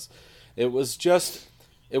I was. It was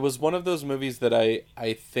one of those movies that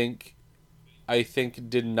I think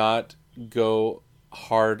did not go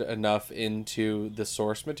hard enough into the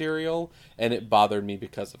source material, and it bothered me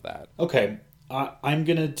because of that. Okay, I'm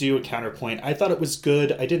going to do a counterpoint. I thought it was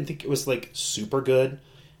good. I didn't think it was like super good.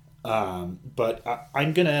 But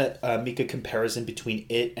I'm gonna make a comparison between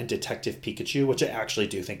it and Detective Pikachu, which I actually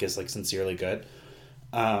do think is like sincerely good.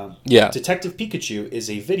 Detective Pikachu is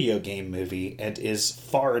a video game movie and is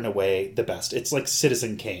far and away the best. It's like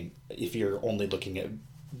Citizen Kane if you're only looking at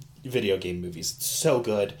video game movies. It's so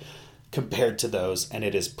good compared to those, and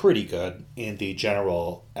it is pretty good in the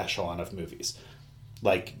general echelon of movies.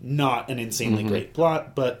 Like, not an insanely great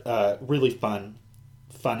plot, but really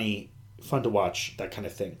funny, fun to watch, that kind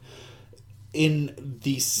of thing. In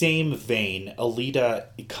the same vein,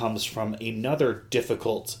 Alita comes from another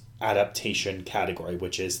difficult adaptation category,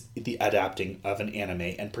 which is the adapting of an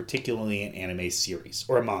anime, and particularly an anime series,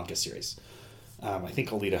 or a manga series. I think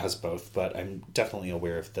Alita has both, but I'm definitely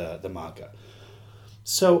aware of the manga.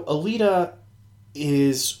 So Alita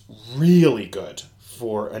is really good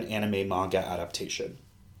for an anime manga adaptation.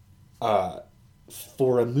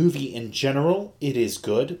 For a movie in general, it is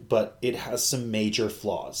good, but it has some major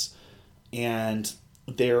flaws. And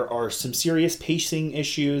there are some serious pacing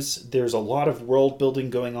issues. There's a lot of world building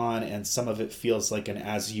going on, and some of it feels like an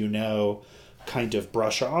as you know kind of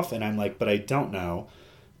brush off, and I'm like, but I don't know.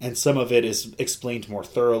 And some of it is explained more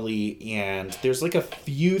thoroughly, and there's like a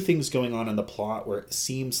few things going on in the plot where it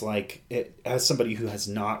seems like, it, as somebody who has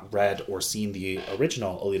not read or seen the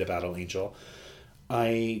original Alita Battle Angel,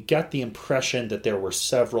 I got the impression that there were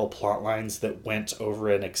several plot lines that went over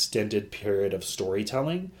an extended period of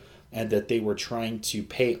storytelling, and that they were trying to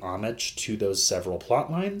pay homage to those several plot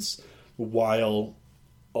lines while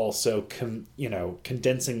also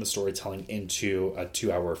condensing the storytelling into a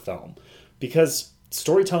 2-hour film. Because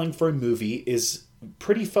storytelling for a movie is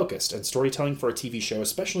pretty focused, and storytelling for a TV show,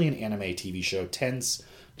 especially an anime TV show, tends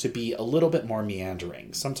to be a little bit more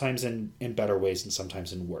meandering, sometimes in better ways and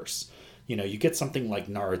sometimes in worse. You get something like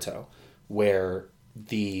Naruto, where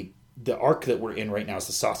the arc that we're in right now is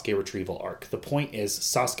the Sasuke retrieval arc. The point is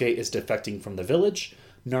Sasuke is defecting from the village.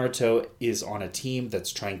 Naruto is on a team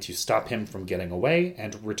that's trying to stop him from getting away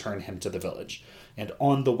and return him to the village. And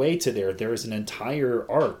on the way to there is an entire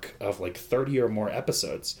arc of like 30 or more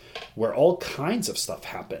episodes where all kinds of stuff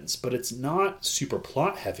happens, but it's not super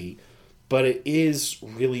plot heavy. but it is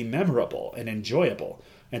really memorable and enjoyable.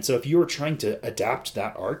 And so if you were trying to adapt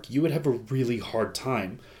that arc, you would have a really hard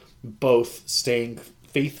time both staying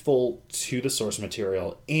faithful to the source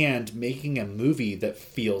material and making a movie that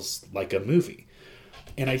feels like a movie.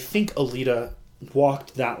 And I think Alita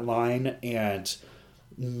walked that line and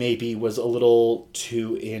maybe was a little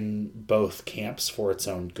too in both camps for its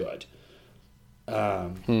own good.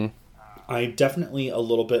 I'm definitely a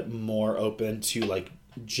little bit more open to like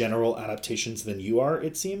general adaptations than you are,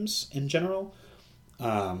 it seems, in general.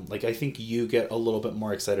 Like, I think you get a little bit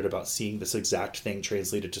more excited about seeing this exact thing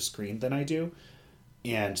translated to screen than I do,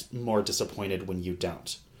 and more disappointed when you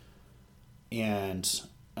don't. And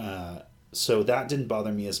so that didn't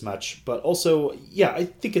bother me as much. But also, yeah, I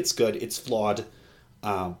think it's good. It's flawed,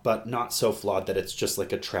 but not so flawed that it's just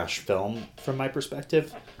like a trash film from my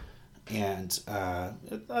perspective. And I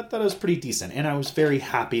thought it was pretty decent. And I was very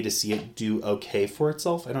happy to see it do okay for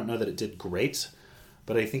itself. I don't know that it did great,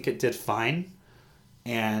 but I think it did fine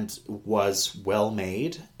and was well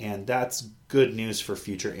made. And that's good news for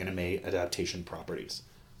future anime adaptation properties.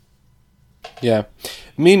 Yeah.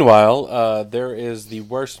 Meanwhile, there is the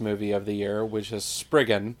worst movie of the year, which is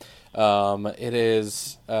Spriggan. It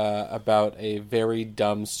is about a very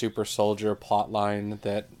dumb super soldier plotline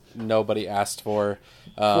that nobody asked for.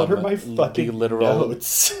 What are my fucking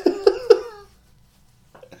notes?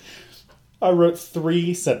 I wrote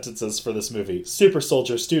 3 sentences for this movie. Super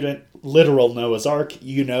soldier student, literal Noah's Ark,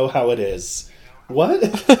 you know how it is. What?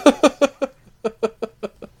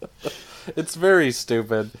 It's very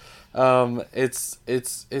stupid.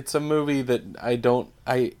 It's a movie that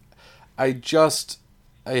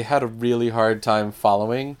I had a really hard time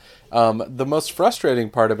following. The most frustrating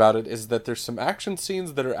part about it is that there's some action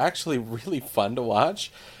scenes that are actually really fun to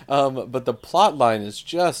watch, but the plot line is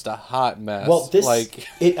just a hot mess. Well,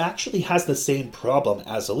 it actually has the same problem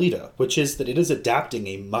as Alita, which is that it is adapting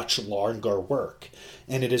a much longer work,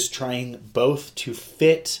 and it is trying both to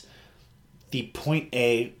fit the point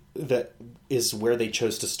A that is where they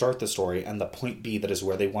chose to start the story and the point B that is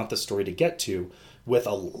where they want the story to get to, with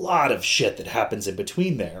a lot of shit that happens in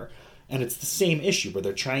between there. And it's the same issue where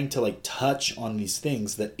they're trying to like touch on these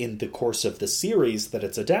things that in the course of the series that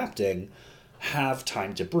it's adapting have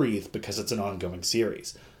time to breathe because it's an ongoing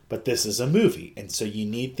series. But this is a movie, and so you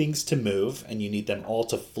need things to move and you need them all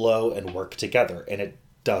to flow and work together, and it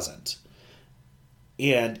doesn't.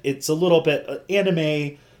 And it's a little bit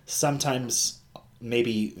anime sometimes,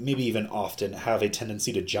 maybe even often, have a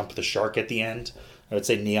tendency to jump the shark at the end. I would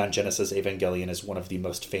say Neon Genesis Evangelion is one of the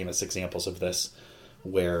most famous examples of this,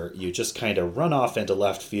 where you just kind of run off into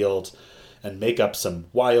left field and make up some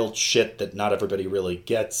wild shit that not everybody really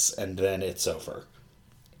gets, and then it's over.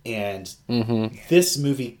 And this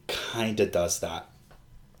movie kind of does that.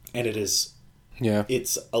 And it is... Yeah.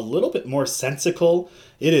 It's a little bit more sensical.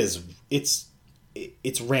 It's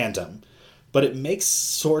random. But it makes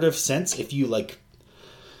sort of sense if you, like,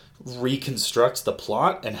 reconstruct the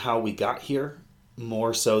plot and how we got here,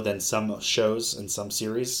 more so than some shows and some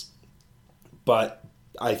series. But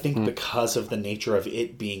I think because of the nature of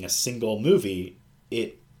it being a single movie,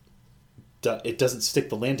 it doesn't stick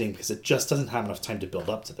the landing because it just doesn't have enough time to build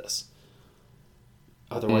up to this.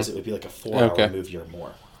 Otherwise, it would be like a 4-hour movie or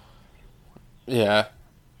more. Yeah.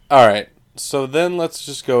 All right. So then let's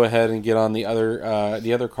just go ahead and get on the other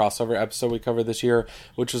crossover episode we covered this year,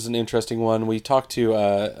 which was an interesting one. We talked to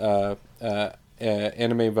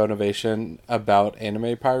Anime Motivation about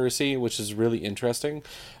anime piracy, which is really interesting.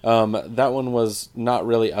 That one was not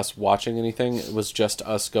really us watching anything. It was just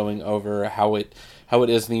us going over how it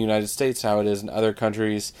is in the United States, how it is in other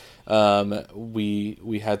countries.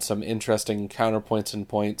 We had some interesting counterpoints and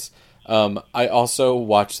points. I also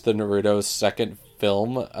watched the Naruto's second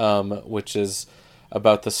film, which is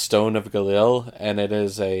about the Stone of Galil, and it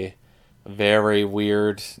is a very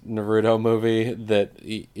weird Naruto movie that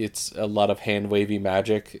it's a lot of hand-wavy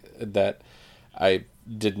magic that I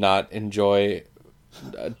did not enjoy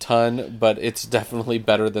a ton, but it's definitely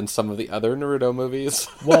better than some of the other Naruto movies.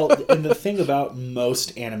 Well, and the thing about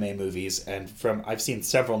most anime movies, and I've seen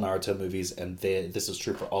several Naruto movies, and this is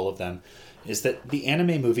true for all of them, is that the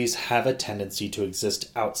anime movies have a tendency to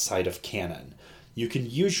exist outside of canon. You can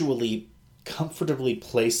usually comfortably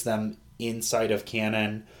place them inside of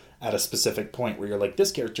canon at a specific point where you're like,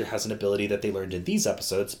 this character has an ability that they learned in these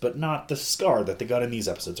episodes, but not the scar that they got in these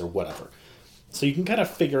episodes or whatever. So you can kind of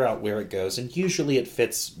figure out where it goes, and usually it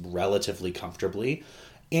fits relatively comfortably.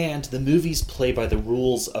 And the movies play by the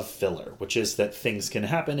rules of filler, which is that things can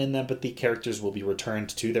happen in them, but the characters will be returned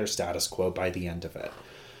to their status quo by the end of it.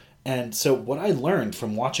 And so what I learned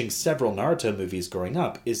from watching several Naruto movies growing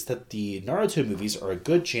up is that the Naruto movies are a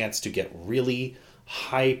good chance to get really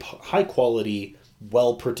high quality,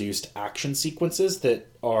 well produced action sequences that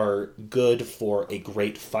are good for a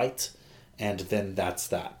great fight, and then that's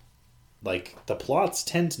that. Like, the plots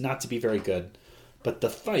tend not to be very good, but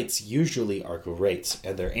the fights usually are great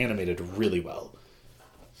and they're animated really well.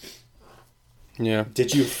 Yeah.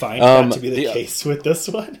 Did you find that to be the case with this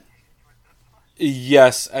one?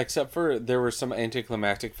 Yes, except for there were some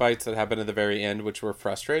anticlimactic fights that happened at the very end, which were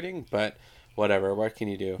frustrating. But whatever, what can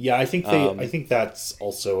you do? Yeah, I think I think that's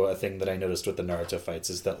also a thing that I noticed with the Naruto fights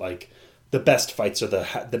is that like the best fights are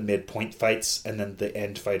the midpoint fights, and then the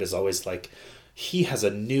end fight is always like he has a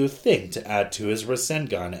new thing to add to his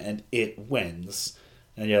Rasengan and it wins,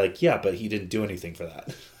 and you're like, yeah, but he didn't do anything for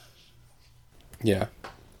that. Yeah.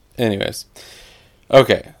 Anyways.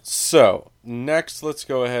 Okay, so next let's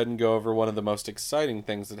go ahead and go over one of the most exciting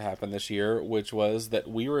things that happened this year, which was that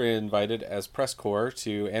we were invited as press corps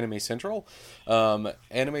to Anime Central.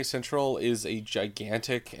 Anime Central is a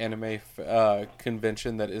gigantic anime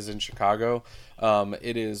convention that is in Chicago.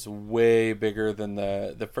 It is way bigger than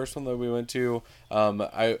the first one that we went to.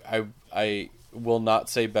 I will not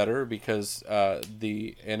say better because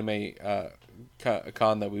the anime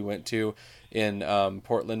con that we went to in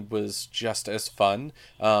Portland was just as fun.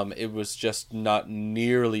 It was just not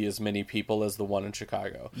nearly as many people as the one in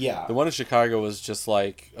Chicago. Yeah. The one in Chicago was just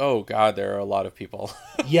like, oh god, there are a lot of people.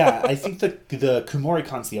 Yeah, I think the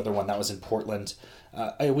Kumori-con's the other one that was in Portland.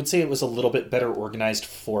 I would say it was a little bit better organized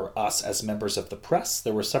for us as members of the press.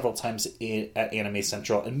 There were several times at Anime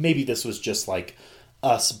Central, and maybe this was just like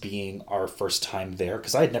us being our first time there,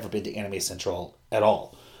 because I had never been to Anime Central at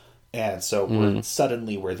all. And so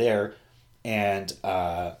we're there, and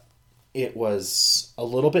it was a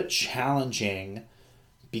little bit challenging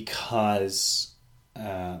because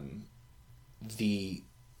the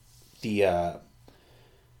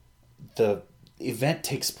event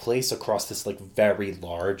takes place across this like very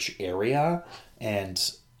large area,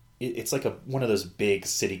 and it's like one of those big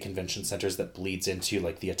city convention centers that bleeds into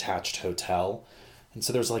like the attached hotel. And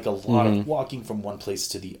so there's like a lot of walking from one place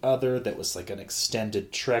to the other that was like an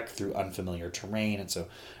extended trek through unfamiliar terrain. And so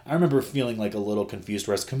I remember feeling like a little confused,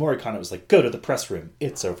 whereas Kumori-con, it was like, go to the press room.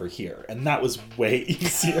 It's over here. And that was way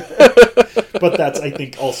easier. But that's, I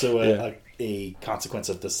think, also a consequence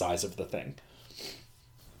of the size of the thing.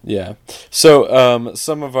 Yeah. So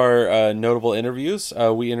some of our notable interviews,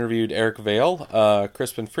 we interviewed Eric Vale,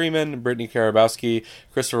 Crispin Freeman, Brittany Karabowski,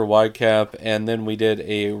 Christopher Weidkamp, and then we did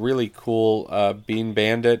a really cool Bean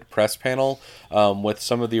Bandit press panel with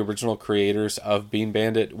some of the original creators of Bean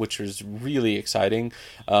Bandit, which was really exciting.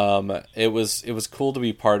 It was cool to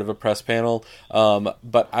be part of a press panel,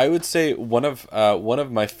 but I would say one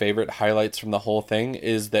of my favorite highlights from the whole thing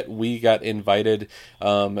is that we got invited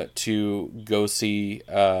to go see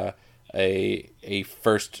a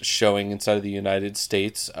first showing inside of the United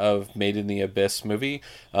States of Made in the Abyss movie.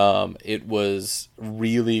 It was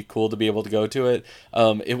really cool to be able to go to it.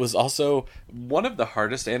 It was also one of the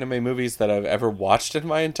hardest anime movies that I've ever watched in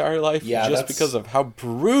my entire life, just because of how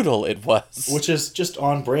brutal it was. Which is just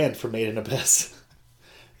on brand for Made in Abyss.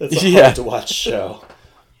 It's a hard to watch show.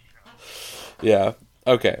 Yeah.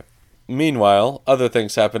 Okay. Meanwhile, other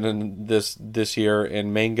things happened in this year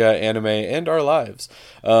in manga, anime, and our lives.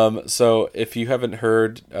 So if you haven't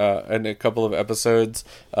heard in a couple of episodes,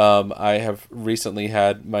 I have recently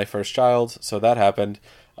had my first child, so that happened.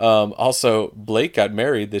 Also, Blake got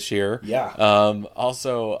married this year. Yeah.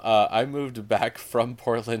 Also, I moved back from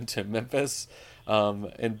Portland to Memphis.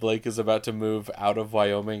 And Blake is about to move out of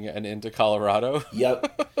Wyoming and into Colorado.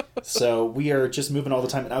 Yep. So we are just moving all the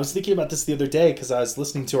time. And I was thinking about this the other day because I was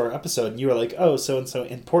listening to our episode and you were like, oh, so-and-so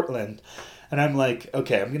in Portland. And I'm like,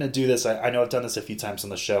 okay, I'm going to do this. I know I've done this a few times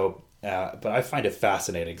on the show, but I find it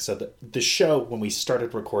fascinating. So the show, when we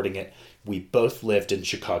started recording it, we both lived in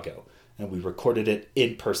Chicago and we recorded it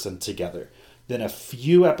in person together. Then a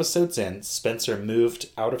few episodes in, Spencer moved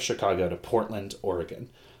out of Chicago to Portland, Oregon.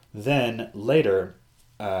 Then later,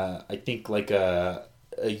 I think like a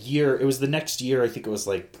year, it was the next year, I think it was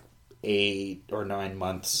like 8 or 9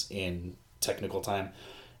 months in technical time,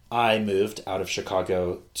 I moved out of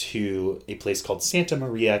Chicago to a place called Santa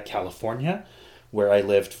Maria, California, where I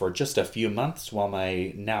lived for just a few months while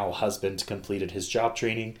my now husband completed his job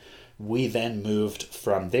training. We then moved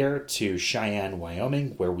from there to Cheyenne,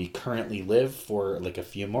 Wyoming, where we currently live for like a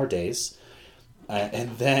few more days.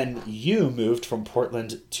 And then you moved from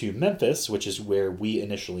Portland to Memphis, which is where we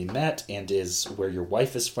initially met and is where your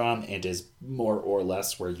wife is from and is more or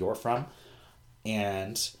less where you're from.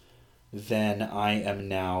 And then I am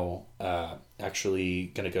now actually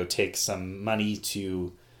going to go take some money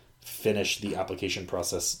to finish the application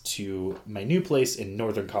process to my new place in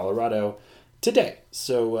northern Colorado today.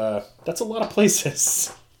 So that's a lot of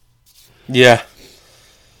places. Yeah.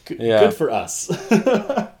 Good for us.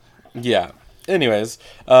 Yeah. Anyways,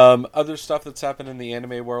 other stuff that's happened in the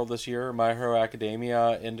anime world this year, My Hero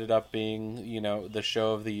Academia ended up being, the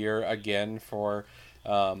show of the year again for,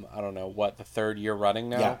 I don't know, the third year running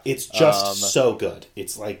now? Yeah, it's just so good.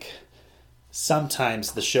 It's like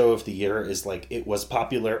sometimes the show of the year is like it was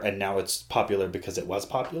popular and now it's popular because it was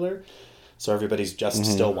popular. So everybody's just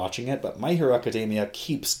still watching it. But My Hero Academia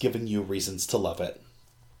keeps giving you reasons to love it.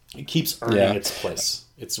 It keeps earning its place.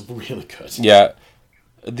 It's really good. Yeah.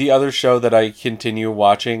 The other show that I continue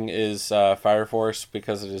watching is Fire Force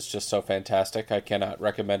because it is just so fantastic. I cannot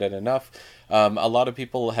recommend it enough. A lot of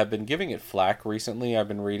people have been giving it flack recently. I've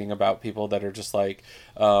been reading about people that are just like,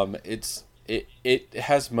 it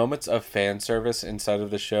has moments of fan service inside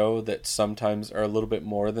of the show that sometimes are a little bit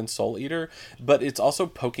more than Soul Eater, but it's also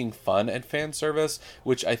poking fun at fan service,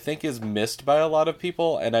 which I think is missed by a lot of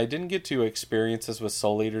people. And I didn't get to experience this with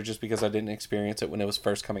Soul Eater just because I didn't experience it when it was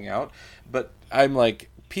first coming out. But I'm like,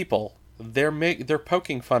 people, they're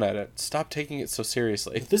poking fun at it. Stop taking it so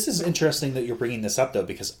seriously. This is interesting that you're bringing this up, though,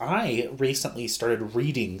 because I recently started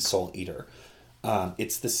reading Soul Eater.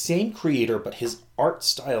 It's the same creator, but his art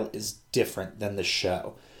style is different than the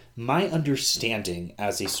show. My understanding,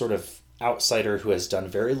 as a sort of outsider who has done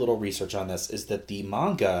very little research on this, is that the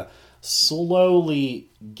manga slowly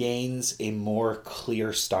gains a more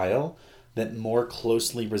clear style that more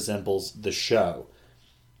closely resembles the show.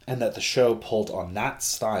 And that the show pulled on that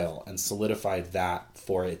style and solidified that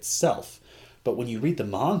for itself. But when you read the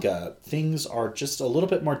manga, things are just a little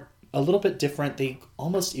bit different. They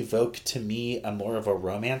almost evoke to me a more of a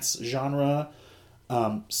romance genre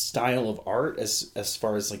style of art as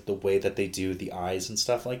far as like the way that they do the eyes and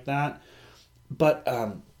stuff like that. But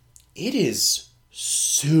it is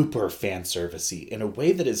super fan servicey in a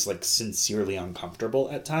way that is like sincerely uncomfortable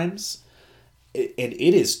at times. And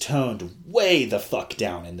it is toned way the fuck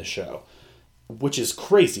down in the show, which is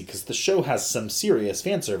crazy because the show has some serious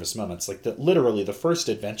fan service moments. Like literally the first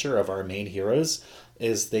adventure of our main heroes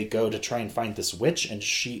is they go to try and find this witch, and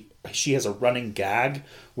she has a running gag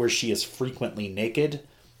where she is frequently naked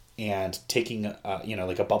and taking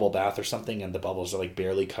like a bubble bath or something, and the bubbles are like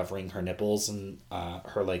barely covering her nipples and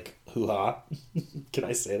her like hoo-ha. Can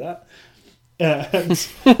I say that? And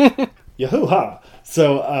yeah, hoo-ha.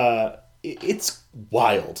 So it's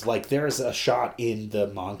wild. Like there's a shot in the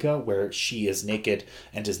manga where she is naked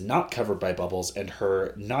and is not covered by bubbles, and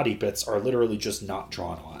her naughty bits are literally just not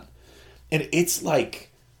drawn on. And it's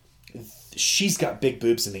like she's got big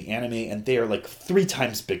boobs in the anime, and they are like 3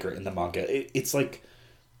 times bigger in the manga. It's like,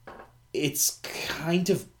 it's kind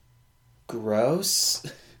of gross.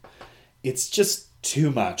 It's just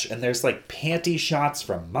too much. And there's like panty shots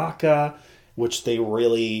from Maka, which they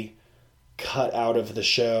really cut out of the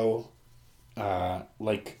show.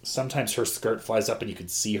 Like sometimes her skirt flies up and you can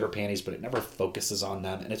see her panties, but it never focuses on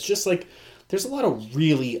them. And it's just like, there's a lot of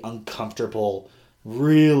really uncomfortable,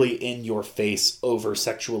 really in your face over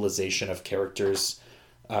sexualization of characters,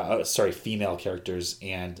 female characters.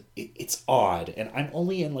 And it's odd. And I'm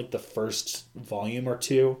only in like the first volume or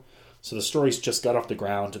 2. So the story's just got off the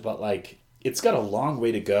ground, but like it's got a long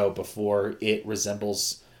way to go before it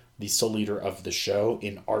resembles the Soul Eater of the show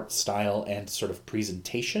in art style and sort of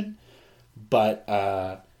presentation. But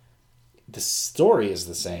the story is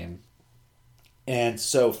the same. And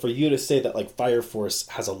so for you to say that like Fire Force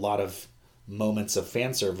has a lot of moments of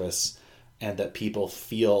fan service and that people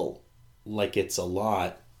feel like it's a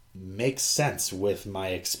lot makes sense with my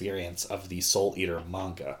experience of the Soul Eater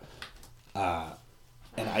manga.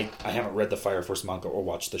 And I haven't read the Fire Force manga or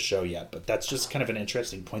watched the show yet, but that's just kind of an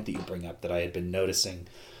interesting point that you bring up that I had been noticing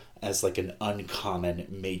as like an uncommon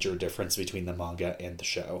major difference between the manga and the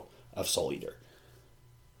show of Soul Eater.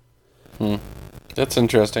 That's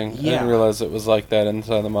interesting. Yeah. I didn't realize it was like that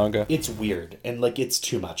inside the manga. It's weird, and like it's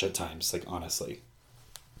too much at times, like honestly.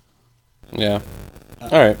 Yeah.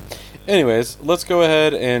 Alright. Anyways, let's go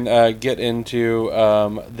ahead and get into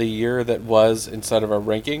the year that was inside of our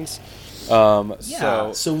rankings.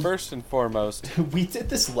 So first and foremost, we did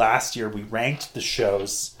this last year. We ranked the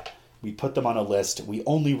shows. We put them on a list. We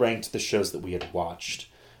only ranked the shows that we had watched.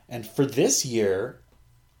 And for this year,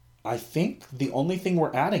 I think the only thing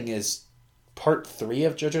we're adding is part 3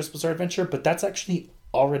 of JoJo's Bizarre Adventure, but that's actually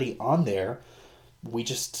already on there. We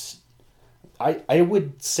just... I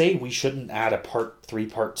would say we shouldn't add a part 3,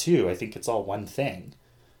 part 2. I think it's all one thing.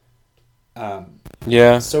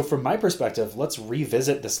 Yeah. So from my perspective, let's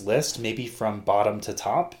revisit this list, maybe from bottom to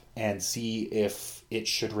top, and see if it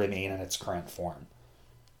should remain in its current form.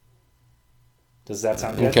 Does that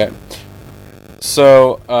sound good? Okay.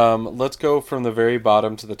 So let's go from the very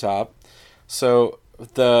bottom to the top. So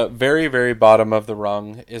the very, very bottom of the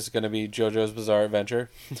rung is going to be JoJo's Bizarre Adventure.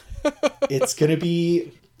 It's going to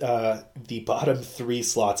be the bottom 3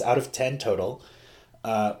 slots out of 10 total.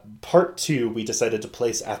 Part 2 we decided to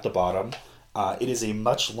place at the bottom. It is a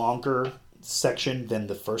much longer section than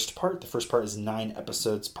the first part. The first part is 9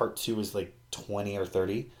 episodes. Part 2 is like 20 or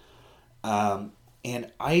 30.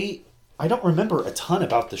 And I don't remember a ton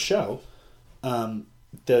about the show.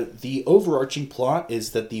 The overarching plot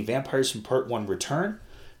is that the vampires from part 1 return.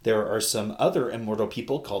 There are some other immortal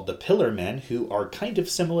people called the Pillar Men who are kind of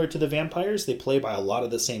similar to the vampires. They play by a lot of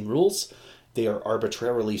the same rules. They are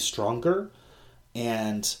arbitrarily stronger.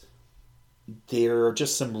 And there are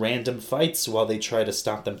just some random fights while they try to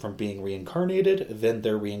stop them from being reincarnated. Then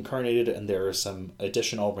they're reincarnated, and there are some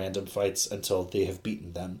additional random fights until they have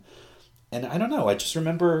beaten them. And I don't know, I just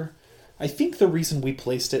remember... I think the reason we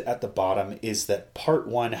placed it at the bottom is that part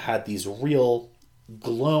 1 had these real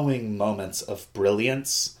glowing moments of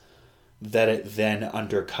brilliance that it then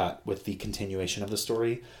undercut with the continuation of the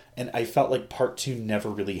story. And I felt like part 2 never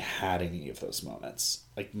really had any of those moments.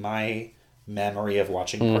 Like, my memory of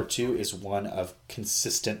watching part 2 is one of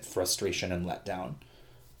consistent frustration and letdown.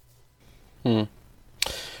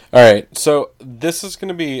 All right, so this is going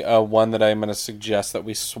to be one that I'm going to suggest that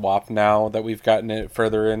we swap now that we've gotten it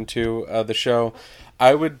further into the show.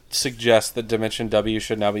 I would suggest that Dimension W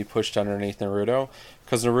should now be pushed underneath Naruto,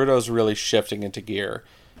 because Naruto is really shifting into gear.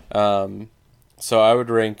 So I would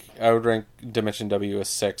rank Dimension W as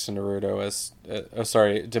 6 and Naruto as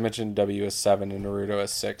Dimension W as 7 and Naruto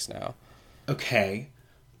as 6 now. Okay.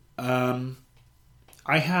 I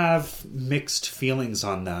have mixed feelings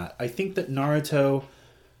on that. I think that Naruto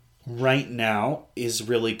right now is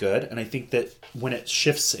really good, and I think that when it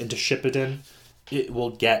shifts into Shippuden, it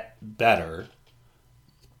will get better.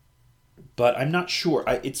 But I'm not sure.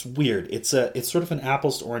 It's weird. It's sort of an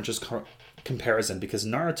apples to oranges comparison, because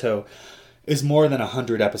Naruto is more than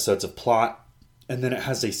 100 episodes of plot, and then it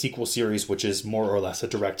has a sequel series which is more or less a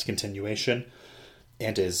direct continuation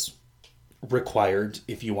and is required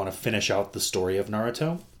if you want to finish out the story of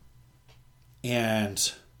Naruto.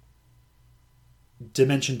 And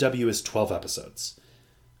Dimension W is 12 episodes.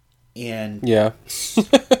 And yeah.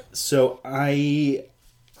 So I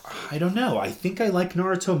don't know. I think I like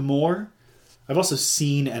Naruto more. I've also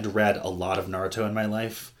seen and read a lot of Naruto in my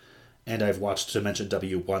life, and I've watched Dimension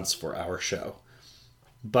W once for our show.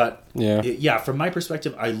 But yeah, from my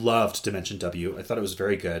perspective, I loved Dimension W. I thought it was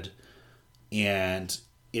very good. And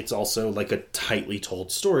it's also like a tightly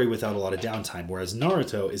told story without a lot of downtime, whereas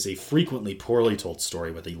Naruto is a frequently poorly told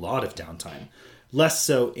story with a lot of downtime. Less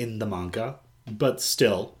so in the manga, but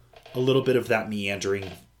still a little bit of that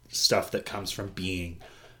meandering stuff that comes from being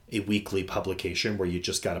a weekly publication where you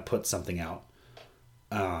just got to put something out.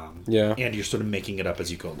 And you're sort of making it up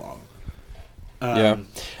as you go along.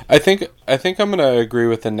 I think I'm going to agree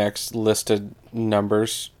with the next listed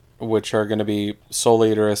numbers, which are going to be Soul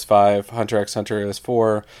Eater is 5, Hunter x Hunter is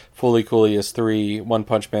 4, Fooly Cooly is 3, One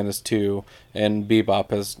Punch Man is 2, and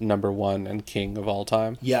Bebop is number 1 and king of all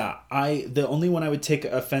time. Yeah, the only one I would take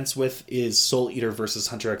offense with is Soul Eater versus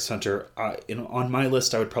Hunter x Hunter. On my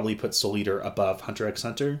list, I would probably put Soul Eater above Hunter x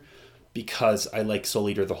Hunter, because I like Soul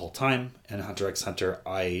Eater the whole time, and Hunter x Hunter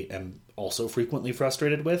I am also frequently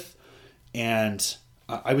frustrated with. And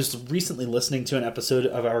I was recently listening to an episode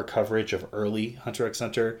of our coverage of early Hunter x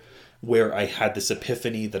Hunter where I had this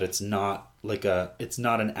epiphany that it's not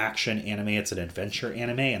an action anime, it's an adventure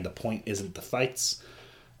anime, and the point isn't the fights.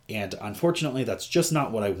 And unfortunately, that's just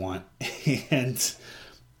not what I want. And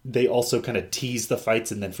they also kind of tease the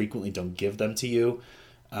fights and then frequently don't give them to you.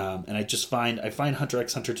 And I find Hunter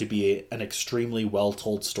x Hunter to be an extremely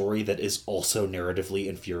well-told story that is also narratively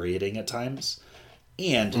infuriating at times.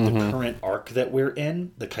 And the current arc that we're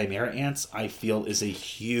in, the Chimera Ants, I feel is a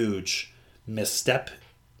huge misstep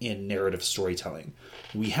in narrative storytelling.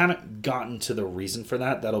 We haven't gotten to the reason for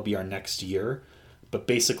that. That'll be our next year. But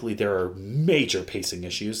basically there are major pacing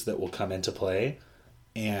issues that will come into play.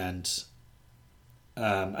 And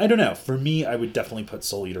I don't know. For me, I would definitely put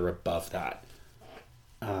Soul Eater above that.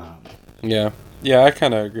 Yeah, I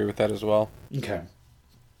kind of agree with that as well. Okay.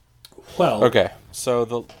 Well, okay.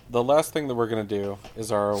 So the last thing that we're gonna do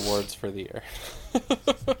is our awards for the year.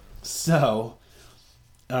 So,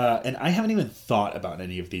 and I haven't even thought about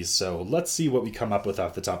any of these. So let's see what we come up with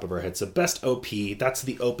off the top of our head. So best OP, that's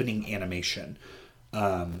the opening animation.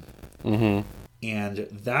 And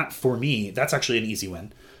that for me, that's actually an easy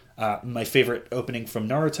win. My favorite opening from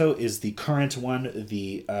Naruto is the current one,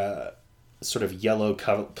 the sort of yellow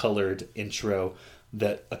colored intro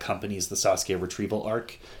that accompanies the Sasuke retrieval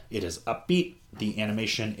arc. It is upbeat. The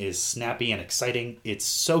animation is snappy and exciting. It's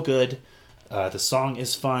so good. The song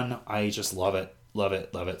is fun. I just love it. Love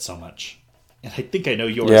it. Love it so much. And I think I know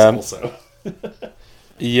yours also.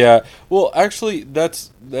 Yeah. Well, actually,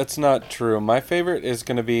 that's not true. My favorite is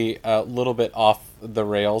going to be a little bit off the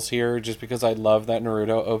rails here, just because I love that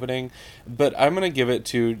Naruto opening. But I'm going to give it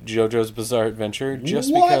to JoJo's Bizarre Adventure,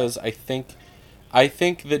 just because I think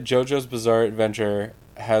that JoJo's Bizarre Adventure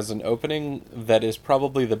has an opening that is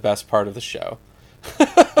probably the best part of the show.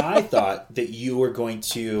 I thought that you were going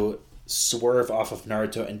to swerve off of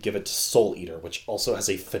Naruto and give it to Soul Eater, which also has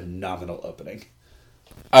a phenomenal opening.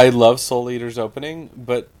 I love Soul Eater's opening,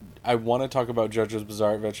 but I want to talk about JoJo's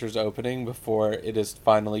Bizarre Adventure's opening before it is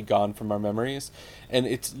finally gone from our memories. And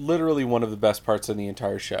it's literally one of the best parts of the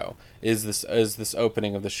entire show, is this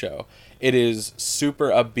opening of the show. It is super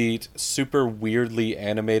upbeat, super weirdly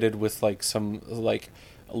animated with like some like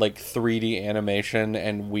 3D animation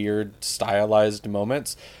and weird stylized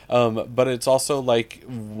moments. But it's also like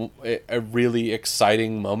a really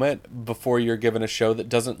exciting moment before you're given a show that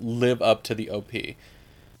doesn't live up to the OP.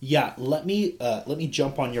 Yeah, let me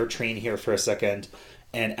jump on your train here for a second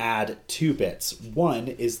and add 2 bits. One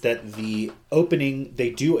is that the opening, they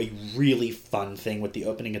do a really fun thing with the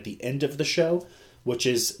opening at the end of the show, which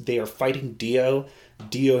is they are fighting Dio.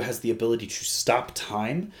 Dio has the ability to stop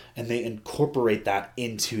time, and they incorporate that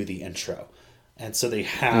into the intro. And so they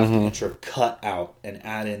have the intro cut out and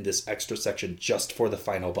add in this extra section just for the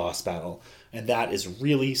final boss battle. And that is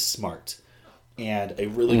really smart and a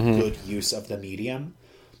really good use of the medium.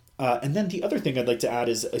 And then the other thing I'd like to add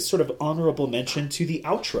is a sort of honorable mention to the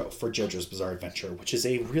outro for JoJo's Bizarre Adventure, which is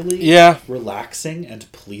a really relaxing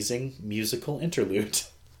and pleasing musical interlude.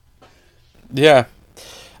 Yeah.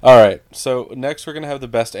 All right. So next we're going to have the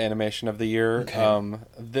best animation of the year. Okay.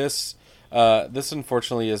 This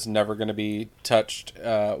unfortunately is never going to be touched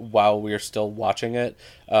while we are still watching it,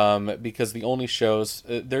 because the only shows,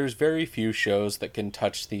 there's very few shows that can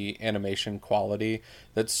touch the animation quality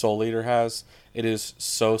that Soul Eater has. It is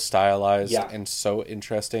so stylized and so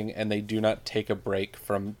interesting, and they do not take a break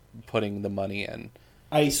from putting the money in.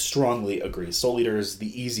 I strongly agree. Soul Eater is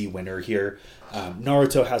the easy winner here.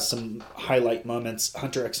 Naruto has some highlight moments.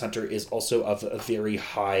 Hunter x Hunter is also of a very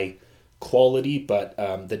high quality, but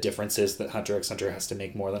the difference is that Hunter x Hunter has to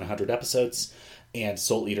make more than 100 episodes, and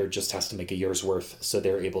Soul Eater just has to make a year's worth, so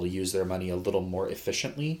they're able to use their money a little more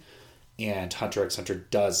efficiently. And Hunter x Hunter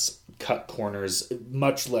does cut corners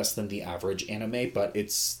much less than the average anime, but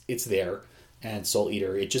it's there. And Soul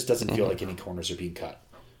Eater, it just doesn't feel like any corners are being cut.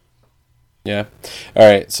 Yeah. All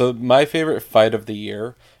right. So my favorite fight of the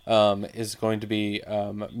year is going to be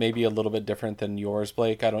maybe a little bit different than yours,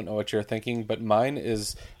 Blake. I don't know what you're thinking, but mine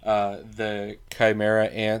is the Chimera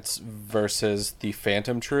Ants versus the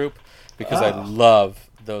Phantom Troop, because I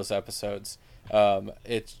love those episodes.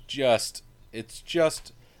 It's just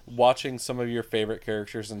watching some of your favorite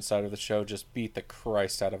characters inside of the show just beat the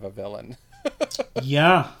Christ out of a villain.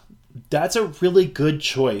 Yeah, that's a really good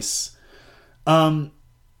choice.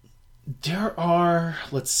 There are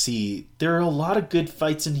a lot of good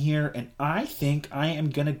fights in here, and I think I am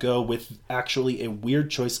going to go with actually a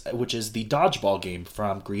weird choice, which is the dodgeball game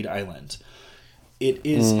from Greed Island. It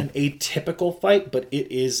is an atypical fight, but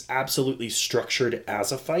it is absolutely structured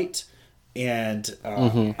as a fight, and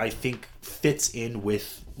I think fits in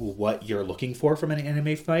with what you're looking for from an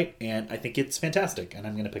anime fight, and I think it's fantastic, and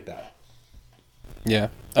I'm going to pick that. Yeah.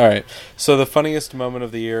 All right. So the funniest moment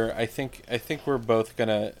of the year, I think we're both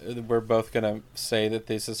gonna say that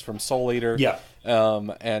this is from Soul Eater. Yeah.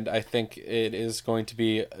 And I think it is going to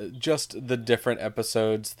be just the different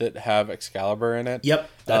episodes that have Excalibur in it. Yep,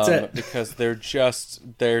 that's it. Because they're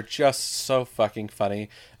just so fucking funny.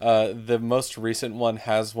 The most recent one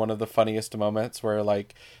has one of the funniest moments where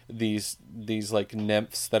like these like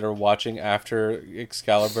nymphs that are watching after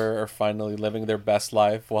Excalibur are finally living their best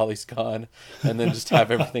life while he's gone, and then just have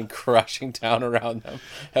everything crushing down around them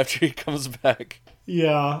after he comes back.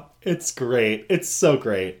 Yeah, it's great. It's so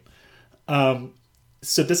great.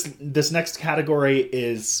 So this next category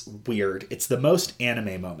is weird. It's the most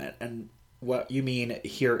anime moment. And what you mean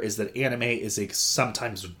here is that anime is a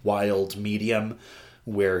sometimes wild medium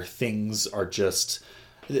where things are just...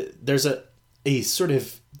 There's a sort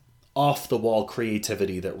of off-the-wall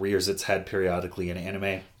creativity that rears its head periodically in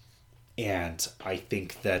anime. And I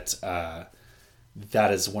think that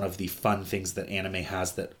that is one of the fun things that anime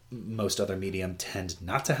has that most other medium tend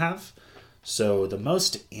not to have. So the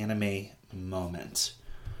most anime moment.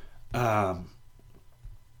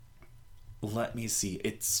 Let me see.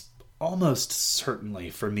 It's almost certainly,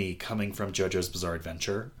 for me, coming from JoJo's Bizarre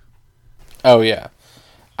Adventure. Oh, yeah.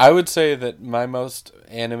 I would say that my most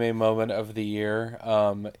anime moment of the year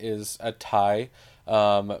is a tie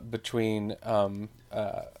between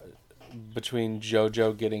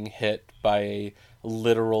JoJo getting hit by a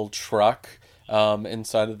literal truck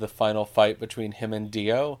inside of the final fight between him and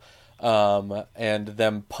Dio, and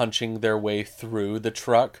them punching their way through the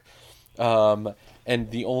truck.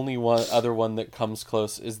 And the only other one that comes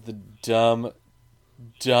close is the dumb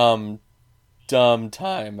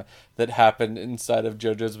time that happened inside of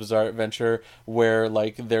JoJo's Bizarre Adventure, where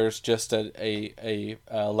like there's just a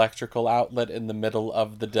electrical outlet in the middle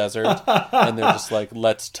of the desert, and they're just like,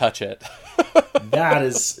 let's touch it.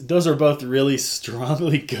 Those are both really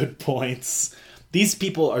strongly good points. These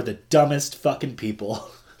people are the dumbest fucking people.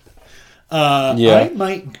 I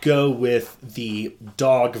might go with the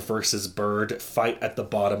dog versus bird fight at the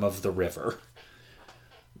bottom of the river.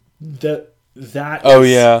 That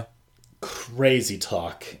is crazy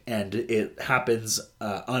talk, and it happens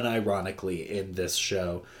unironically in this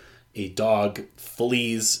show. A dog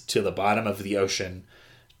flees to the bottom of the ocean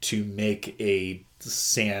to make a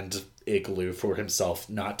sand igloo for himself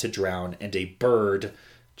not to drown, and a bird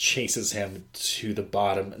chases him to the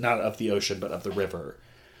bottom, not of the ocean, but of the river,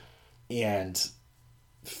 and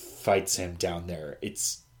fights him down there.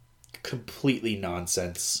 It's completely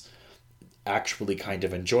nonsense, actually kind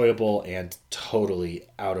of enjoyable, and totally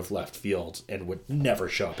out of left field, and would never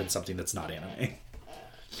show up in something that's not anime.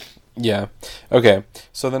 Yeah. Okay.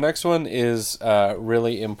 So the next one is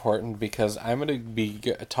really important because I'm going to be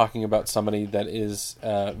talking about somebody that is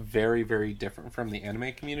very, very different from the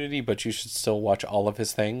anime community, but you should still watch all of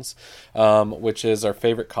his things, which is our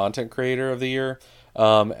favorite content creator of the year.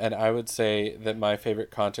 And I would say that my favorite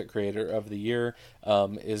content creator of the year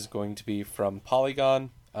is going to be from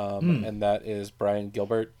Polygon, and that is Brian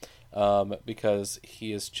Gilbert, because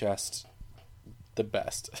he is just the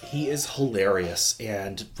best. He is hilarious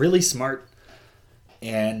and really smart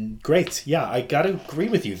and great. Yeah, I gotta agree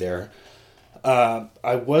with you there.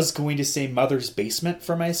 I was going to say Mother's Basement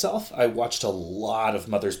for myself. I watched a lot of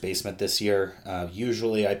Mother's Basement this year.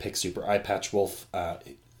 Usually I pick Super Eye Patch Wolf.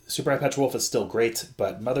 Super Eye Patch Wolf is still great,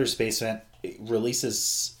 but Mother's Basement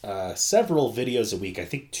releases several videos a week. I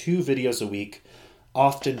think 2 videos a week,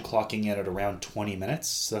 often clocking in at around 20 minutes.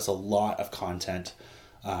 So that's a lot of content.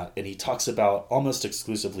 And he talks about almost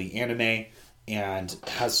exclusively anime and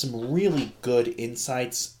has some really good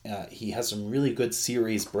insights. He has some really good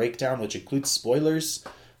series breakdown, which includes spoilers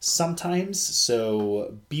sometimes.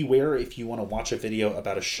 So beware if you want to watch a video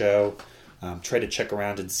about a show. Try to check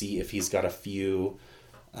around and see if he's got a few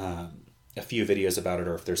videos about it,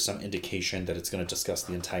 or if there's some indication that it's going to discuss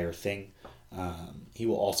the entire thing. He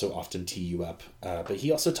will also often tee you up. But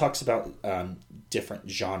he also talks about different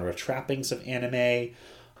genre trappings of anime.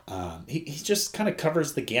 He just kind of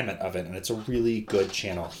covers the gamut of it, and it's a really good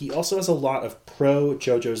channel. He also has a lot of pro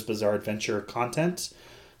JoJo's Bizarre Adventure content.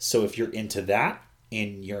 So if you're into that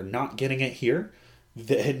and you're not getting it here,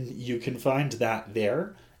 then you can find that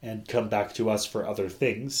there and come back to us for other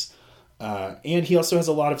things. And he also has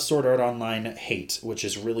a lot of Sword Art Online hate, which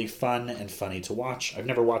is really fun and funny to watch. I've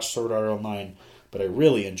never watched Sword Art Online, but I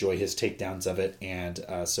really enjoy his takedowns of it. And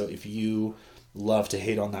so if you love to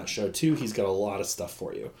hate on that show too, he's got a lot of stuff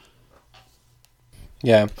for you.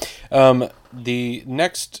 Yeah. The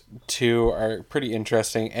next 2 are pretty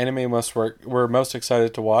interesting. Anime we're most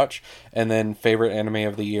excited to watch, and then favorite anime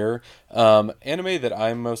of the year. Anime that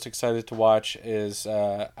I'm most excited to watch is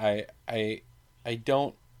I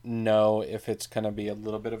don't know if it's going to be a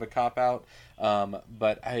little bit of a cop-out,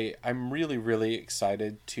 but I'm really, really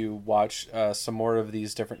excited to watch some more of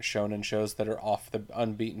these different shonen shows that are off the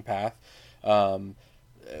unbeaten path.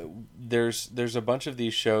 There's a bunch of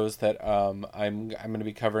these shows that I'm going to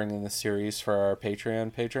be covering in the series for our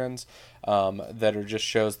Patreon patrons, that are just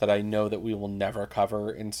shows that I know that we will never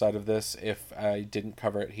cover inside of this if I didn't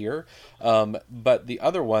cover it here. But the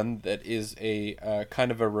other one that is a kind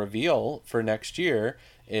of a reveal for next year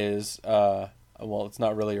is well, it's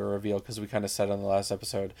not really a reveal because we kind of said on the last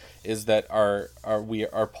episode, is that our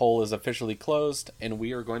poll is officially closed, and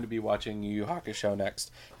we are going to be watching Yu Yu Hakusho next,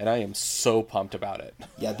 and I am so pumped about it.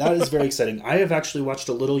 Yeah, that is very exciting. I have actually watched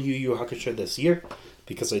a little Yu Yu Hakusho this year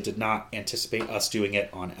because I did not anticipate us doing it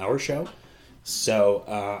on our show. So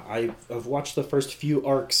I've watched the first few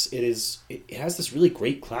arcs. It has this really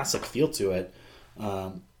great classic feel to it.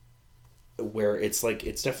 Where it's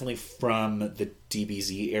definitely from the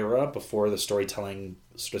DBZ era before the storytelling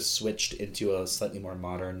sort of switched into a slightly more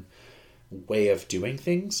modern way of doing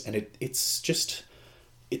things, and it's just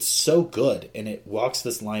it's so good, and it walks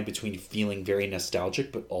this line between feeling very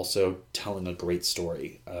nostalgic but also telling a great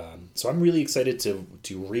story. So I'm really excited to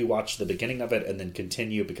rewatch the beginning of it and then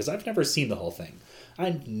continue, because I've never seen the whole thing.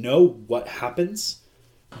 I know what happens,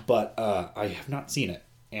 but I have not seen it,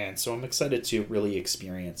 and so I'm excited to really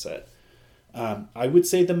experience it. I would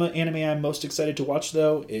say the anime I'm most excited to watch,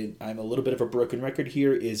 though, I'm a little bit of a broken record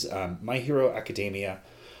here, is My Hero Academia.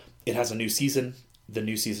 It has a new season. The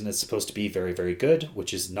new season is supposed to be very, very good,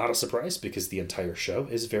 which is not a surprise because the entire show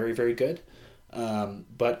is very, very good.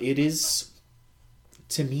 But it is,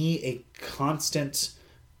 to me, a constant,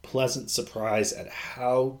 pleasant surprise at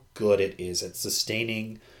how good it is at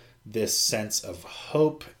sustaining this sense of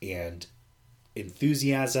hope and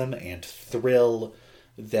enthusiasm and thrill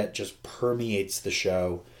that just permeates the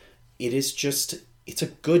show. It is just, it's a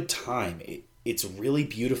good time. It's really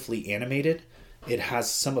beautifully animated. It has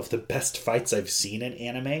some of the best fights I've seen in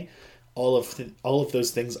anime. All of those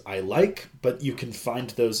things I like, but you can find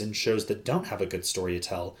those in shows that don't have a good story to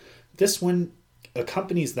tell. This one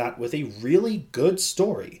accompanies that with a really good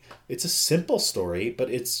story. It's a simple story, but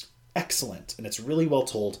it's excellent, and it's really well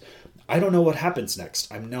told. I don't know what happens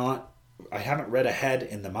next. I haven't read ahead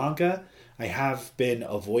in the manga. I have been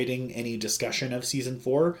avoiding any discussion of season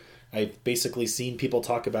 4. I've basically seen people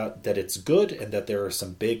talk about that it's good and that there are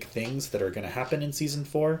some big things that are going to happen in season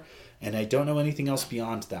 4, and I don't know anything else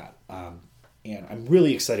beyond that. And I'm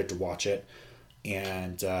really excited to watch it,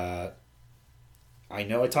 and I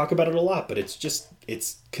know I talk about it a lot, but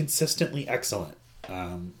it's consistently excellent.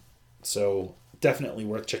 So definitely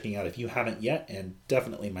worth checking out if you haven't yet, and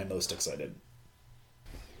definitely my most excited.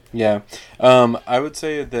 Yeah. I would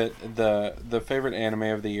say that the favorite anime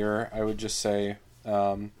of the year, I would just say,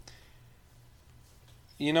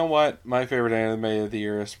 you know what? My favorite anime of the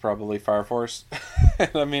year is probably Fire Force.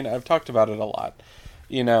 I mean, I've talked about it a lot.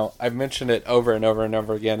 You know, I've mentioned it over and over and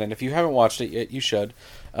over again, and if you haven't watched it yet, you should.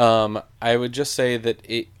 I would just say that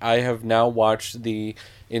I have now watched the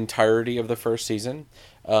entirety of the first season.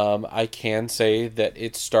 I can say that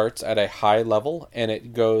it starts at a high level and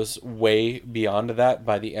it goes way beyond that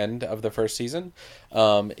by the end of the first season.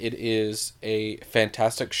 It is a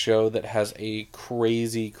fantastic show that has a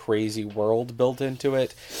crazy, crazy world built into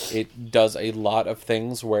it. It does a lot of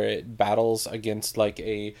things where it battles against like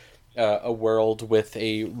a world with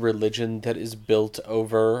a religion that is built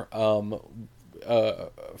over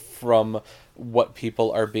from what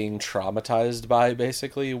people are being traumatized by,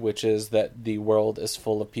 basically, which is that the world is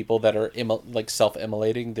full of people that are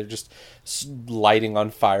self-immolating. They're just lighting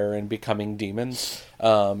on fire and becoming demons.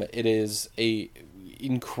 It is a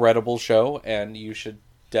incredible show, and you should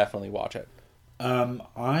definitely watch it.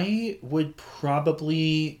 I would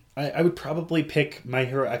probably pick My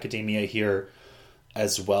Hero Academia here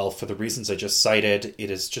as well for the reasons I just cited.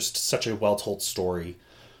 It is just such a well-told story,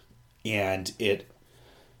 and it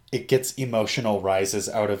gets emotional rises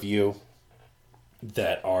out of you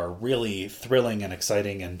that are really thrilling and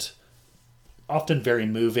exciting and often very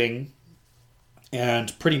moving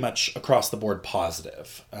and pretty much across the board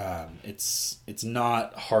positive. It's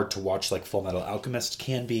not hard to watch like Full Metal Alchemist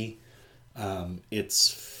can be.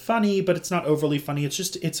 It's funny, but it's not overly funny.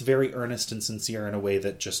 It's very earnest and sincere in a way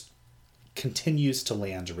that just continues to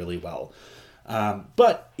land really well.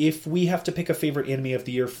 But if we have to pick a favorite anime of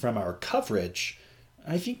the year from our coverage,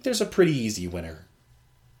 I think there's a pretty easy winner.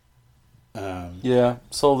 Yeah,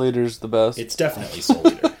 Soul Eater's the best. It's definitely Soul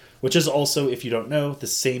Eater, which is also, if you don't know, the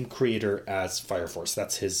same creator as Fire Force.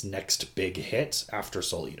 That's his next big hit after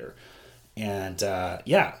Soul Eater. And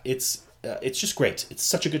it's just great. It's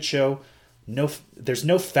such a good show. There's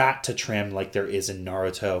no fat to trim like there is in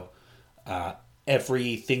Naruto.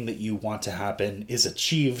 Everything that you want to happen is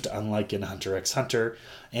achieved, unlike in Hunter x Hunter,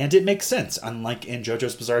 and it makes sense, unlike in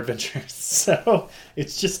JoJo's Bizarre Adventure. So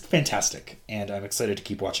it's just fantastic, and I'm excited to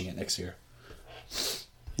keep watching it next year.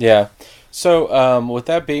 Yeah. So with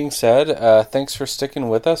that being said, thanks for sticking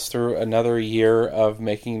with us through another year of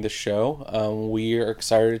making the show. We are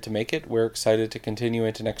excited to make it. We're excited to continue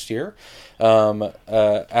into next year.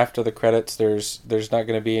 After the credits, there's not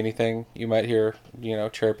going to be anything. You might hear,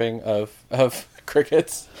 chirping of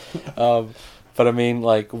crickets. But I mean,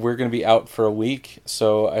 we're going to be out for a week.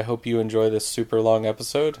 So I hope you enjoy this super long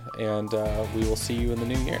episode, and we will see you in the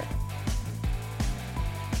new year.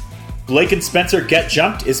 Blake and Spencer Get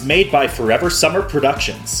Jumped is made by Forever Summer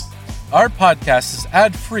Productions. Our podcast is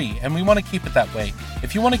ad-free, and we want to keep it that way.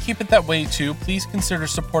 If you want to keep it that way too, please consider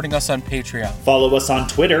supporting us on Patreon. Follow us on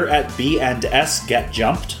Twitter at B&S Get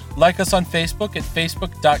Jumped. Like us on Facebook at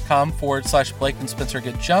facebook.com/Blake and Spencer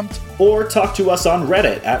Get Jumped. Or talk to us on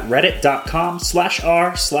Reddit at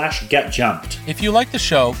reddit.com/r/getjumped. If you like the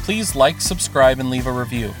show, please like, subscribe, and leave a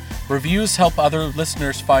review. Reviews help other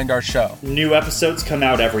listeners find our show. New episodes come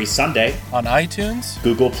out every Sunday on iTunes,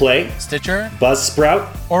 Google Play, Stitcher, Buzzsprout,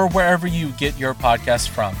 or wherever you get your podcasts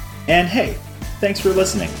from. And hey, thanks for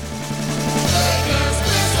listening.